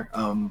there.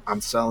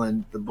 I'm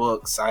selling the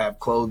books. I have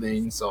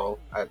clothing, so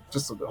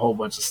just a whole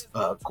bunch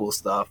of cool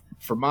stuff.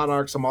 For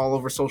Monarchs, I'm all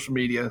over social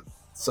media.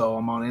 So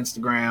I'm on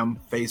Instagram,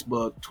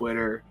 Facebook,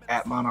 Twitter,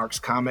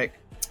 @monarchscomic.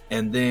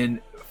 And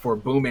then for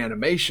Boom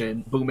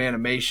Animation,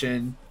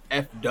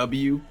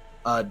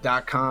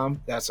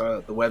 boomanimationfw.com. That's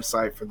the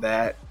website for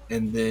that.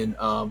 And then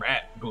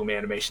at Boom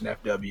Animation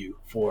FW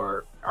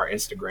for our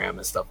Instagram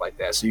and stuff like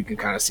that. So you can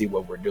kind of see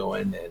what we're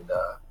doing and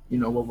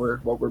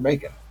what we're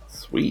making.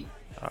 Sweet.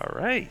 All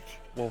right.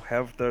 We'll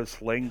have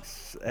those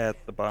links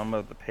at the bottom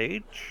of the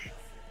page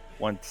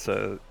once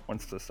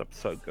this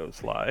episode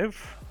goes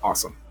live.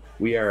 Awesome.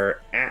 We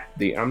are at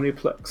The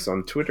Omniplex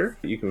on Twitter.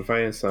 You can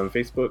find us on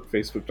Facebook,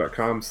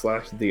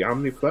 facebook.com/The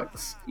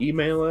Omniplex.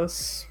 Email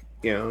us,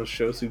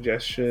 show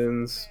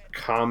suggestions,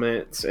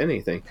 comments,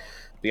 anything.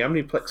 The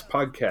Omniplex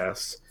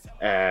Podcast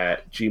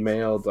at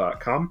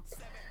gmail.com.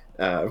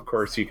 Of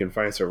course, you can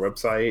find us our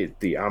website,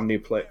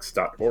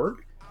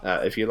 theomniplex.org.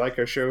 If you like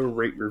our show,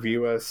 rate,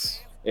 review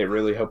us. It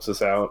really helps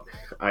us out.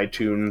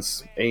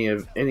 iTunes,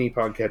 any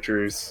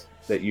podcatchers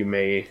that you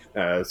may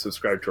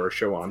subscribe to our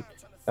show on.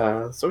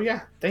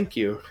 Thank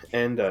you.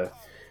 And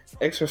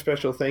extra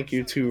special thank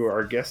you to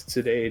our guest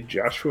today,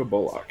 Joshua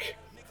Bullock.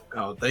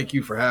 Oh, thank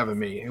you for having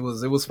me. It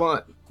was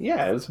fun.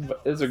 Yeah, it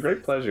was a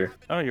great pleasure.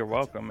 Oh, you're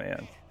welcome,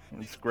 man.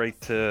 It's great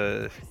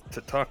to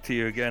talk to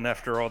you again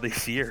after all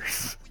these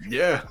years.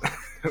 Yeah,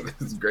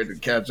 it's great to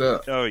catch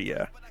up. Oh,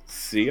 yeah.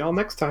 See y'all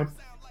next time.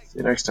 See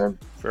you next time.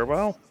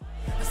 Farewell.